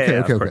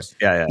 Yeah. Okay.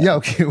 Yeah.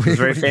 Okay. It was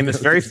very famous,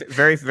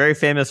 very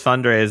famous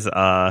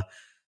fundraise.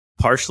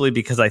 Partially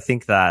because I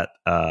think that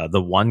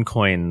the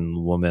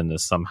OneCoin woman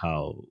is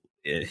somehow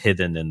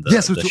hidden in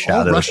the so the it's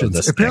shadows all Russians. Of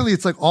this Apparently, thing.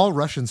 it's like all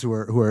Russians who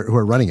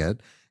are running it.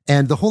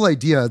 And the whole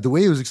idea, the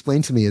way it was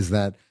explained to me, is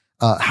that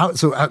how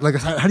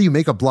do you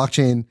make a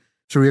blockchain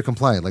Sharia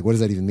compliant? Like, what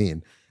does that even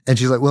mean? And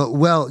she's like,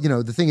 well,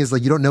 the thing is,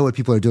 like, you don't know what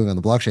people are doing on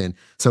the blockchain.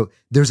 So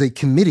there's a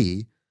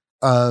committee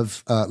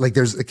of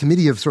there's a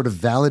committee of sort of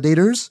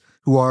validators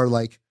who are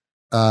like,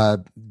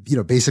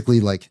 basically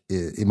like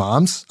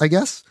imams, I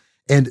guess.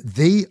 And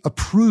they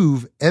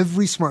approve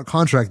every smart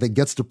contract that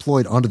gets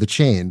deployed onto the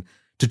chain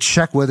to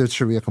check whether it's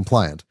Sharia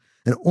compliant.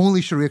 And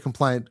only Sharia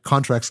compliant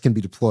contracts can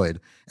be deployed.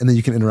 And then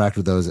you can interact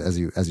with those as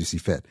you see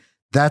fit.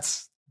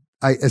 As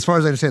far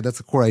as I understand, that's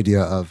the core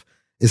idea of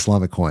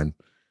Islamic Coin.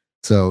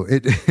 So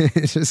it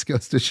just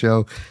goes to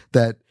show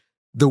that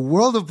the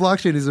world of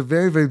blockchain is a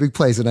very, very big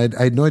place. And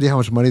I had no idea how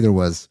much money there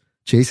was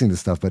chasing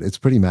this stuff, but it's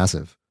pretty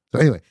massive. So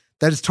anyway,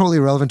 that is totally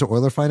irrelevant to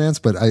Euler finance.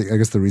 But I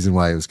guess the reason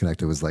why it was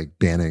connected was like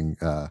banning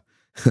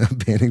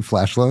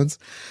flash loans,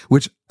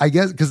 which I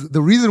guess, because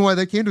the reason why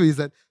that came to me is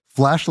that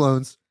flash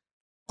loans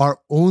are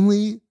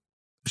only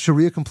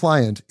Sharia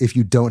compliant if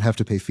you don't have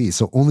to pay fees.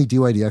 So only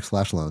DYDX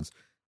flash loans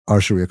are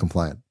Sharia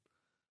compliant.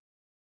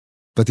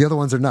 But the other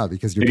ones are not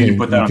because you're paying. You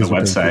put that on the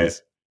website.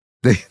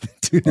 They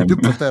do need to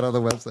put that on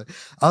the website.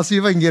 I'll see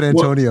if I can get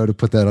Antonio to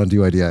put that on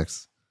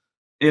DYDX.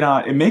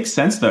 It makes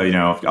sense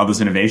though, all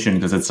this innovation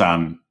because it's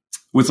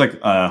what's like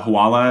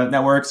Hawala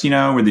networks,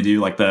 where they do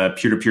like the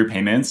peer-to-peer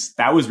payments.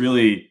 That was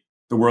really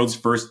the world's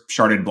first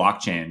sharded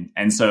blockchain,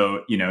 and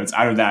so it's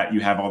out of that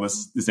you have all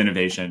this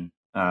innovation.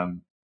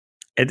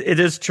 It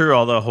is true,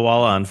 although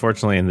Hawala,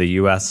 unfortunately, in the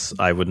U.S.,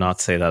 I would not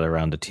say that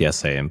around a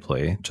TSA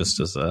employee. Just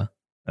as a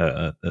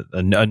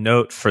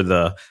note for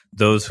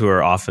those who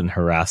are often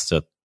harassed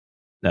at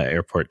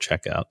airport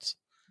checkouts,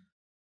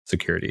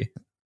 security.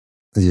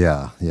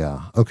 Yeah.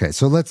 Okay,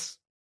 so let's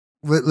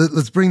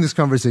bring this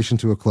conversation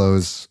to a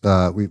close.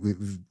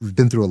 We've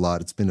been through a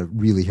lot. It's been a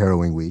really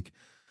harrowing week.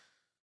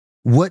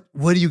 What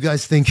do you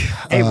guys think?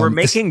 Hey, we're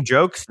making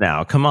jokes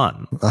now. Come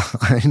on.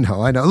 I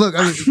know. Look,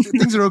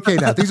 things are okay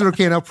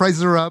now.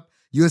 Prices are up.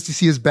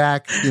 USDC is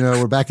back.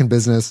 We're back in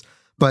business.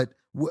 But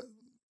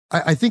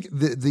I think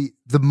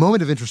the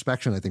moment of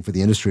introspection, I think, for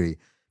the industry,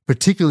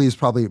 particularly, is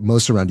probably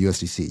most around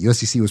USDC.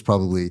 USDC was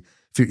probably,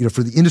 for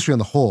the industry on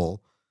the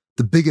whole,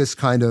 the biggest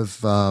kind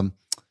of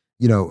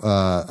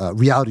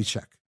reality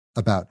check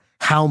about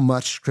how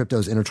much crypto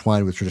is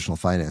intertwined with traditional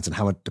finance and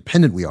how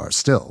dependent we are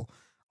still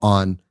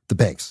on the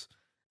banks.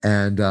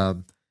 And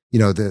the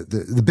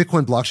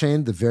Bitcoin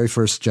blockchain, the very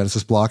first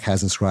Genesis block,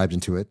 has inscribed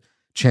into it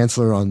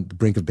Chancellor on the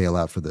brink of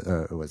bailout for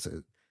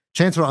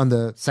Chancellor on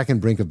the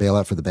second brink of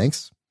bailout for the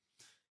banks.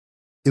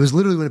 It was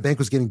literally when a bank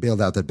was getting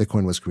bailed out that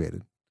Bitcoin was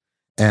created.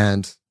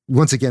 And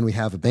once again, we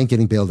have a bank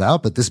getting bailed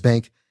out, but this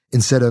bank,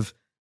 instead of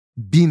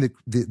being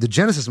the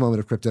genesis moment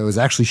of crypto, is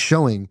actually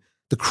showing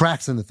the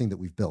cracks in the thing that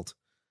we've built.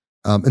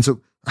 And so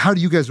how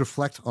do you guys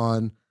reflect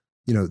on,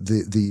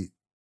 the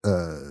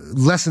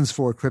lessons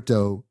for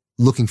crypto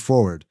looking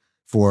forward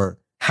for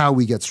how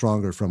we get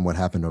stronger from what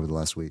happened over the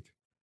last week?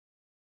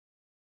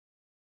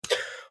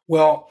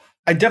 Well,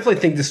 I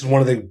definitely think this is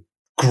one of the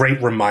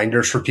great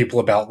reminders for people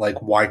about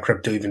like why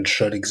crypto even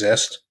should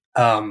exist.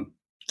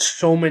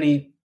 So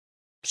many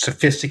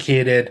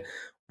sophisticated,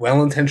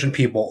 well-intentioned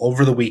people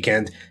over the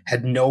weekend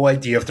had no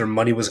idea if their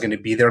money was going to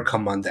be there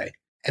come Monday.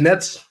 And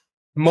that's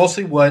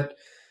mostly what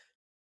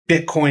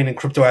Bitcoin and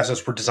crypto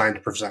assets were designed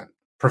to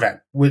prevent,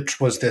 which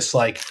was this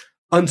like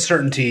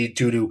uncertainty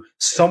due to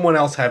someone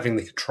else having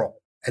the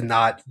control and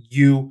not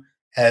you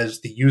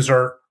as the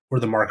user or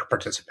the market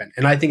participant.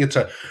 And I think it's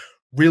a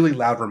really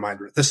loud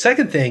reminder. The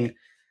second thing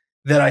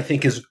that I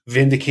think is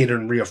vindicated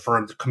and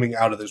reaffirmed coming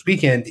out of this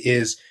weekend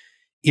is,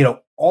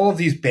 all of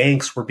these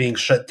banks were being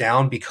shut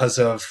down because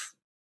of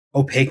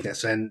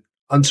opaqueness and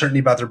uncertainty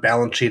about their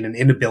balance sheet and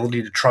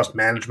inability to trust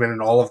management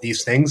and all of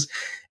these things.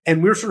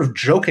 And we were sort of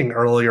joking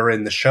earlier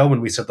in the show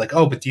when we said like,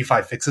 oh, but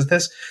DeFi fixes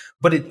this,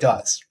 but it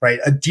does, right?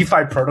 A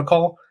DeFi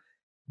protocol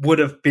would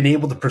have been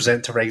able to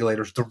present to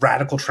regulators the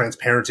radical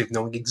transparency of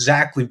knowing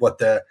exactly what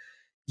the,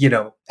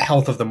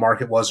 health of the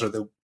market was or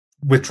the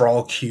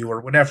withdrawal queue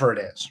or whatever it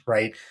is,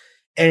 right?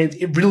 And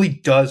it really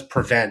does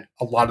prevent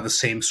a lot of the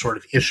same sort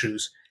of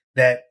issues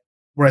that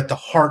were at the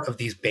heart of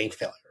these bank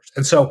failures.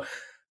 And so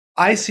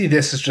I see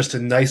this as just a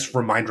nice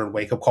reminder and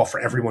wake up call for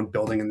everyone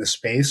building in this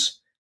space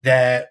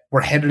that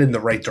we're headed in the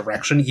right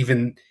direction,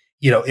 even,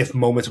 if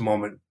moment to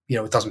moment,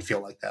 it doesn't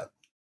feel like that.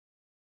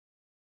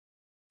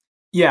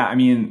 Yeah, I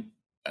mean,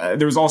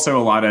 there was also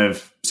a lot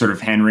of sort of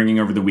hand wringing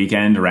over the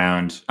weekend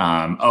around,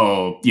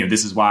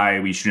 this is why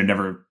we should have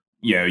never,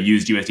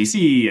 used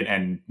USDC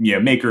and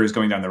makers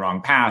going down the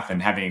wrong path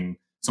and having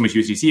so much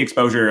USDC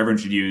exposure. Everyone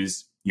should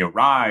use,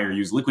 Rye or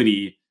use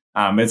Liquidity.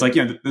 But it's like,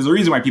 there's a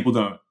reason why people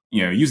don't,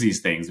 use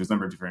these things. There's a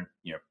number of different,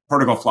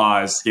 protocol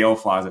flaws, scale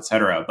flaws, et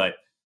cetera. But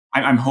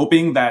I'm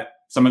hoping that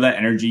some of that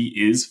energy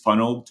is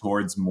funneled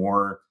towards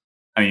more,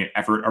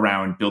 effort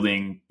around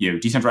building,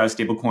 decentralized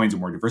stablecoins or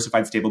more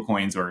diversified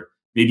stablecoins, or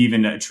maybe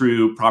even a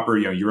true proper,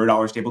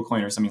 Eurodollar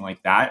stablecoin or something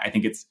like that. I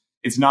think it's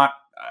not,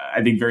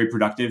 very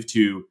productive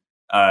to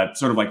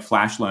sort of like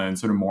flash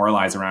loans, sort of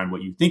moralize around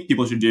what you think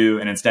people should do,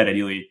 and instead,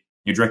 ideally,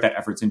 direct that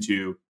efforts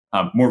into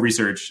more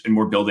research and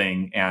more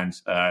building, and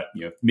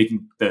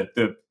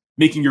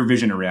making your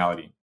vision a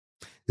reality.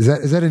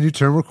 Is that a new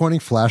term we're coining?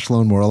 Flash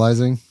loan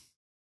moralizing?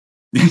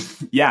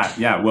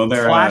 Yeah. Well,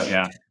 they're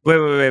yeah.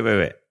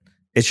 Wait.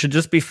 It should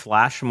just be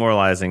flash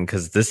moralizing,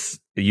 because this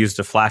used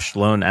a flash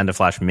loan and a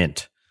flash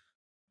mint.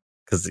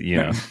 Because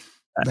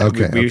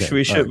Okay. We should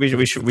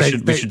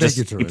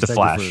just keep the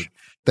flash.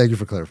 Thank you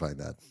for clarifying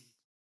that.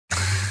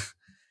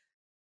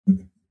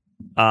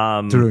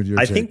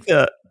 I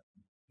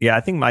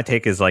think my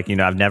take is like,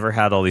 I've never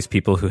had all these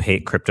people who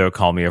hate crypto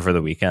call me over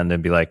the weekend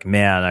and be like,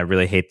 man, I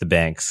really hate the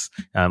banks.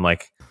 And I'm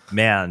like,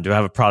 man, do I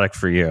have a product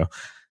for you?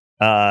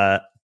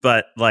 But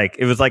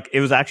it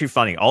was actually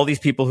funny. All these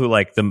people who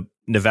like the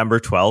November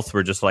 12th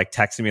were just like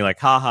texting me like,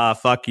 haha,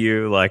 fuck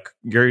you. Like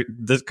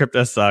this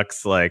crypto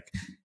sucks. Like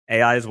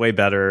AI is way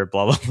better,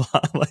 blah, blah,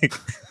 blah. Like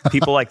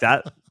people like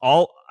that.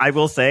 I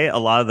will say a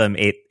lot of them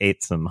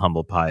ate some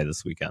humble pie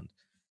this weekend.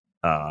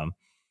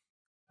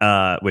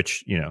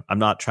 Which, I'm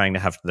not trying to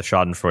have the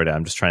schadenfreude.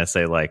 I'm just trying to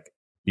say, like,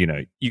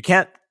 you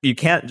can't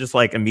just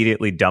like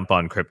immediately dump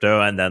on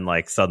crypto and then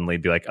like suddenly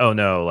be like, oh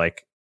no,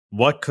 like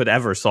what could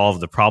ever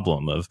solve the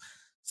problem of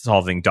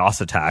solving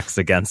DOS attacks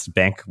against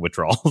bank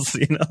withdrawals?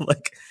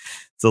 Like,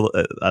 so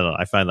I don't know.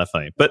 I find that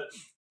funny. But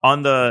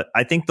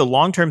I think the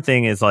long-term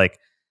thing is like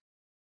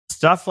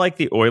stuff like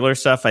the Euler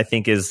stuff, I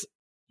think is,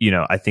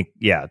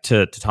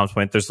 to Tom's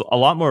point, there's a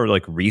lot more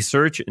like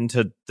research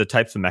into the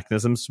types of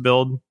mechanisms to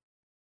build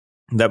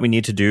that we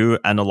need to do.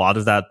 And a lot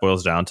of that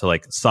boils down to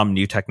like some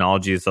new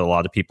technologies that a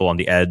lot of people on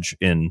the edge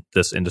in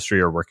this industry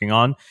are working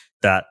on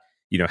that,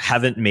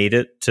 haven't made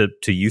it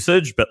to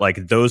usage. But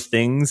like those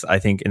things, I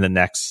think in the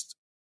next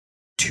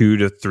 2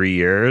 to 3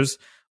 years,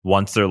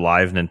 once they're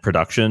live and in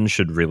production,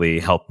 should really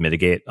help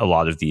mitigate a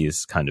lot of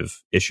these kind of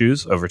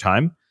issues over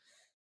time.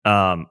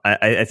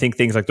 I think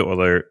things like the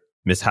Euler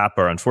mishap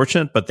are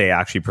unfortunate, but they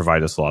actually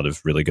provide us a lot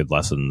of really good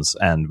lessons.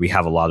 And we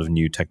have a lot of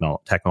new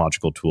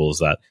technological tools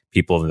that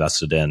people have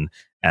invested in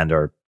and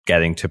are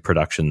getting to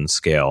production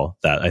scale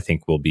that I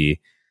think will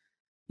be,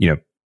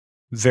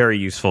 very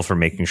useful for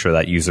making sure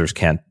that users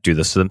can't do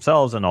this to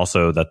themselves, and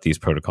also that these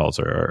protocols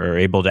are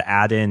able to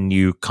add in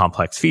new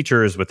complex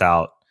features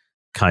without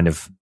kind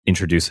of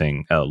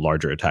introducing a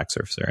larger attack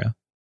surface area.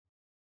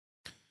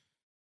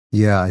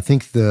 Yeah, I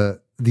think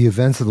the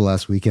events of the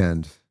last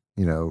weekend,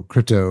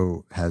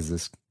 crypto has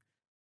this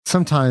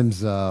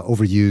sometimes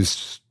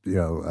overused,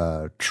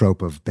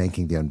 trope of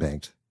banking the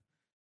unbanked.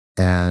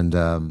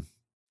 And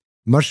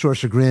much to our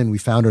chagrin, we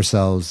found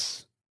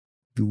ourselves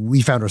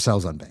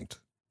unbanked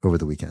over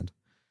the weekend.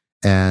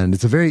 And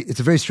it's a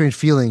very strange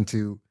feeling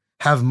to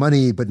have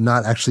money, but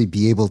not actually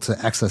be able to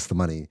access the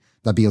money,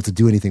 not be able to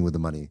do anything with the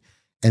money.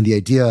 And the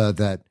idea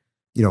that,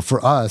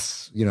 for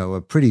us,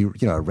 a pretty,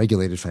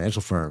 regulated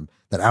financial firm,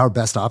 that our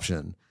best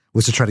option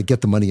was to try to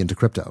get the money into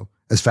crypto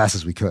as fast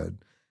as we could.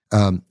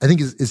 I think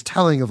is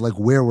telling of like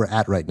where we're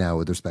at right now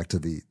with respect to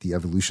the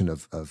evolution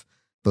of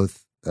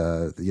both,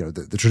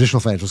 the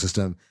traditional financial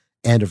system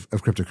and of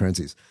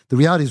cryptocurrencies. The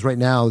reality is right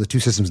now, the two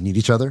systems need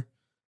each other.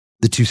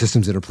 The two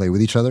systems interplay with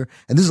each other.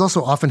 And this is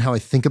also often how I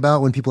think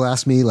about when people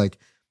ask me like,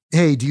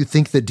 hey, do you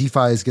think that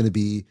DeFi is going to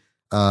be,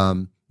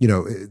 do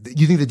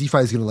you think that DeFi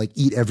is going to like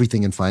eat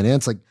everything in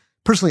finance? Like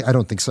personally, I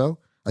don't think so.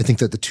 I think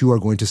that the two are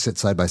going to sit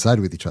side by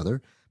side with each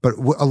other. But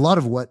a lot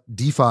of what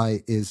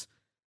DeFi is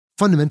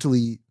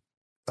fundamentally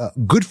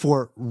good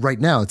for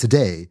right now,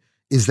 today,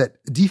 is that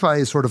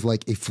DeFi is sort of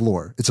like a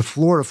floor. It's a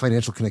floor of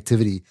financial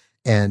connectivity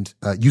and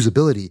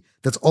usability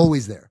that's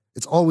always there.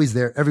 It's always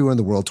there everywhere in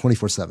the world,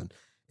 24/7.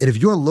 And if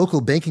your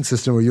local banking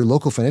system or your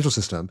local financial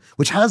system,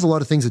 which has a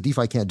lot of things that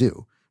DeFi can't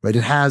do, right?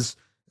 It has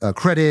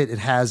credit, it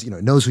has,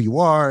 it knows who you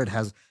are, it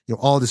has,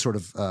 all this sort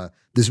of,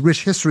 this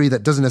rich history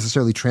that doesn't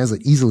necessarily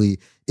translate easily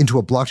into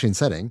a blockchain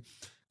setting.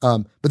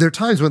 But there are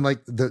times when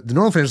like the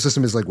normal financial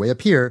system is like way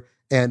up here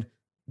and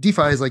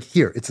DeFi is like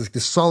here. It's like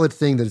this solid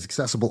thing that is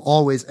accessible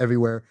always,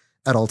 everywhere,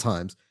 at all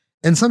times.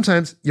 And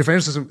sometimes your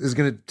financial system is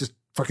going to just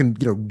fucking,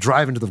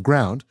 drive into the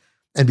ground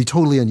and be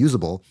totally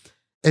unusable.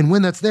 And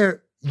when that's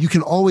there, you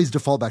can always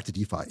default back to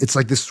DeFi. It's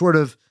like this sort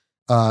of,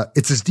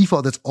 it's this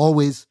default that's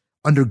always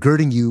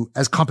undergirding you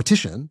as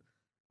competition,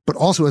 but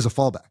also as a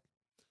fallback.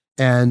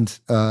 And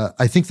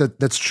I think that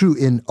that's true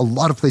in a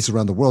lot of places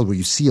around the world where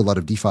you see a lot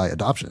of DeFi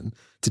adoption.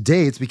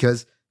 Today, it's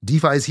because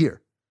DeFi is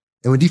here.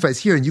 And when DeFi is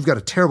here and you've got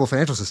a terrible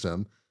financial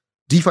system,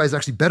 DeFi is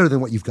actually better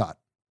than what you've got,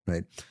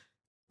 right?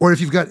 Or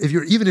if you're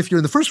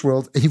in the first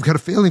world and you've got a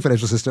failing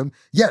financial system,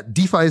 yeah,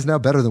 DeFi is now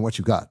better than what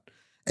you've got.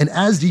 And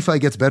as DeFi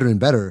gets better and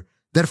better,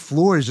 that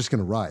floor is just going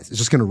to rise. It's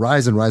just going to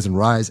rise and rise and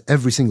rise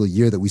every single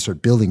year that we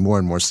start building more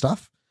and more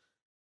stuff.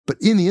 But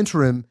in the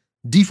interim,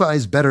 DeFi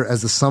is better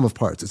as the sum of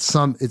parts.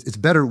 It's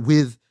better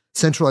with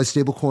centralized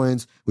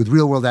stablecoins, with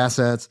real world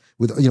assets,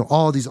 with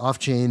all these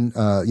off-chain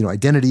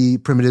identity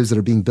primitives that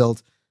are being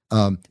built.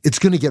 It's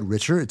going to get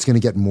richer. It's going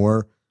to get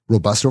more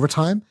robust over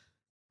time,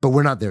 but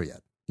we're not there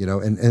yet.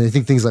 And I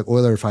think things like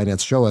Euler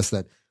Finance show us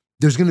that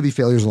there's going to be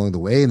failures along the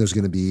way, and there's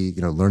going to be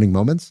learning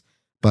moments.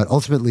 But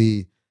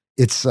ultimately,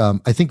 it's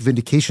I think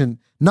vindication.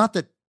 Not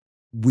that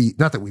we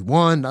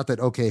won. Not that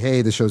okay,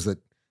 hey, this shows that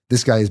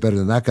this guy is better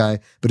than that guy,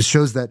 but it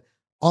shows that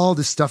all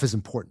this stuff is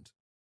important.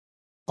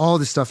 All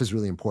this stuff is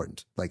really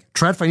important. Like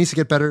TradFi needs to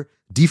get better,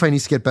 DeFi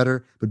needs to get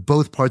better, but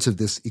both parts of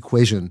this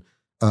equation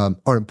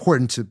are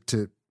important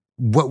to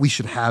what we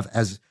should have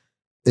as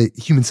a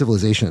human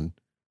civilization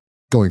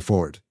going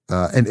forward.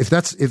 And if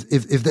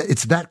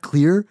it's that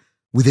clear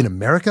within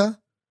America,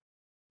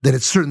 then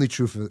it's certainly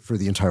true for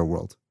the entire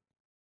world.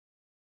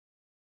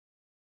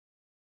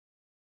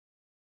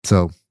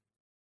 So,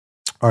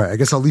 all right, I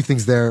guess I'll leave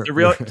things there.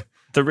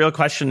 The real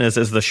question is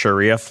the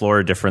Sharia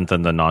floor different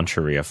than the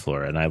non-Sharia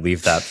floor? And I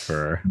leave that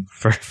for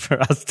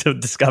us to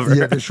discover.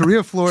 Yeah, the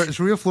Sharia floor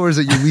is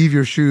that you leave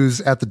your shoes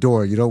at the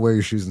door. You don't wear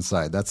your shoes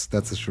inside. That's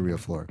the Sharia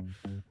floor.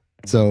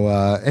 So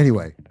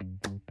anyway,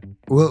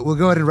 we'll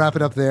go ahead and wrap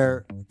it up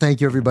there. Thank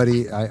you,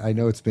 everybody. I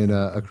know it's been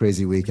a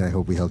crazy week, and I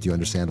hope we helped you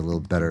understand a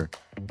little better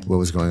what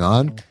was going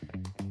on.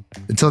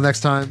 Until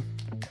next time,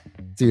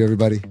 see you,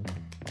 everybody.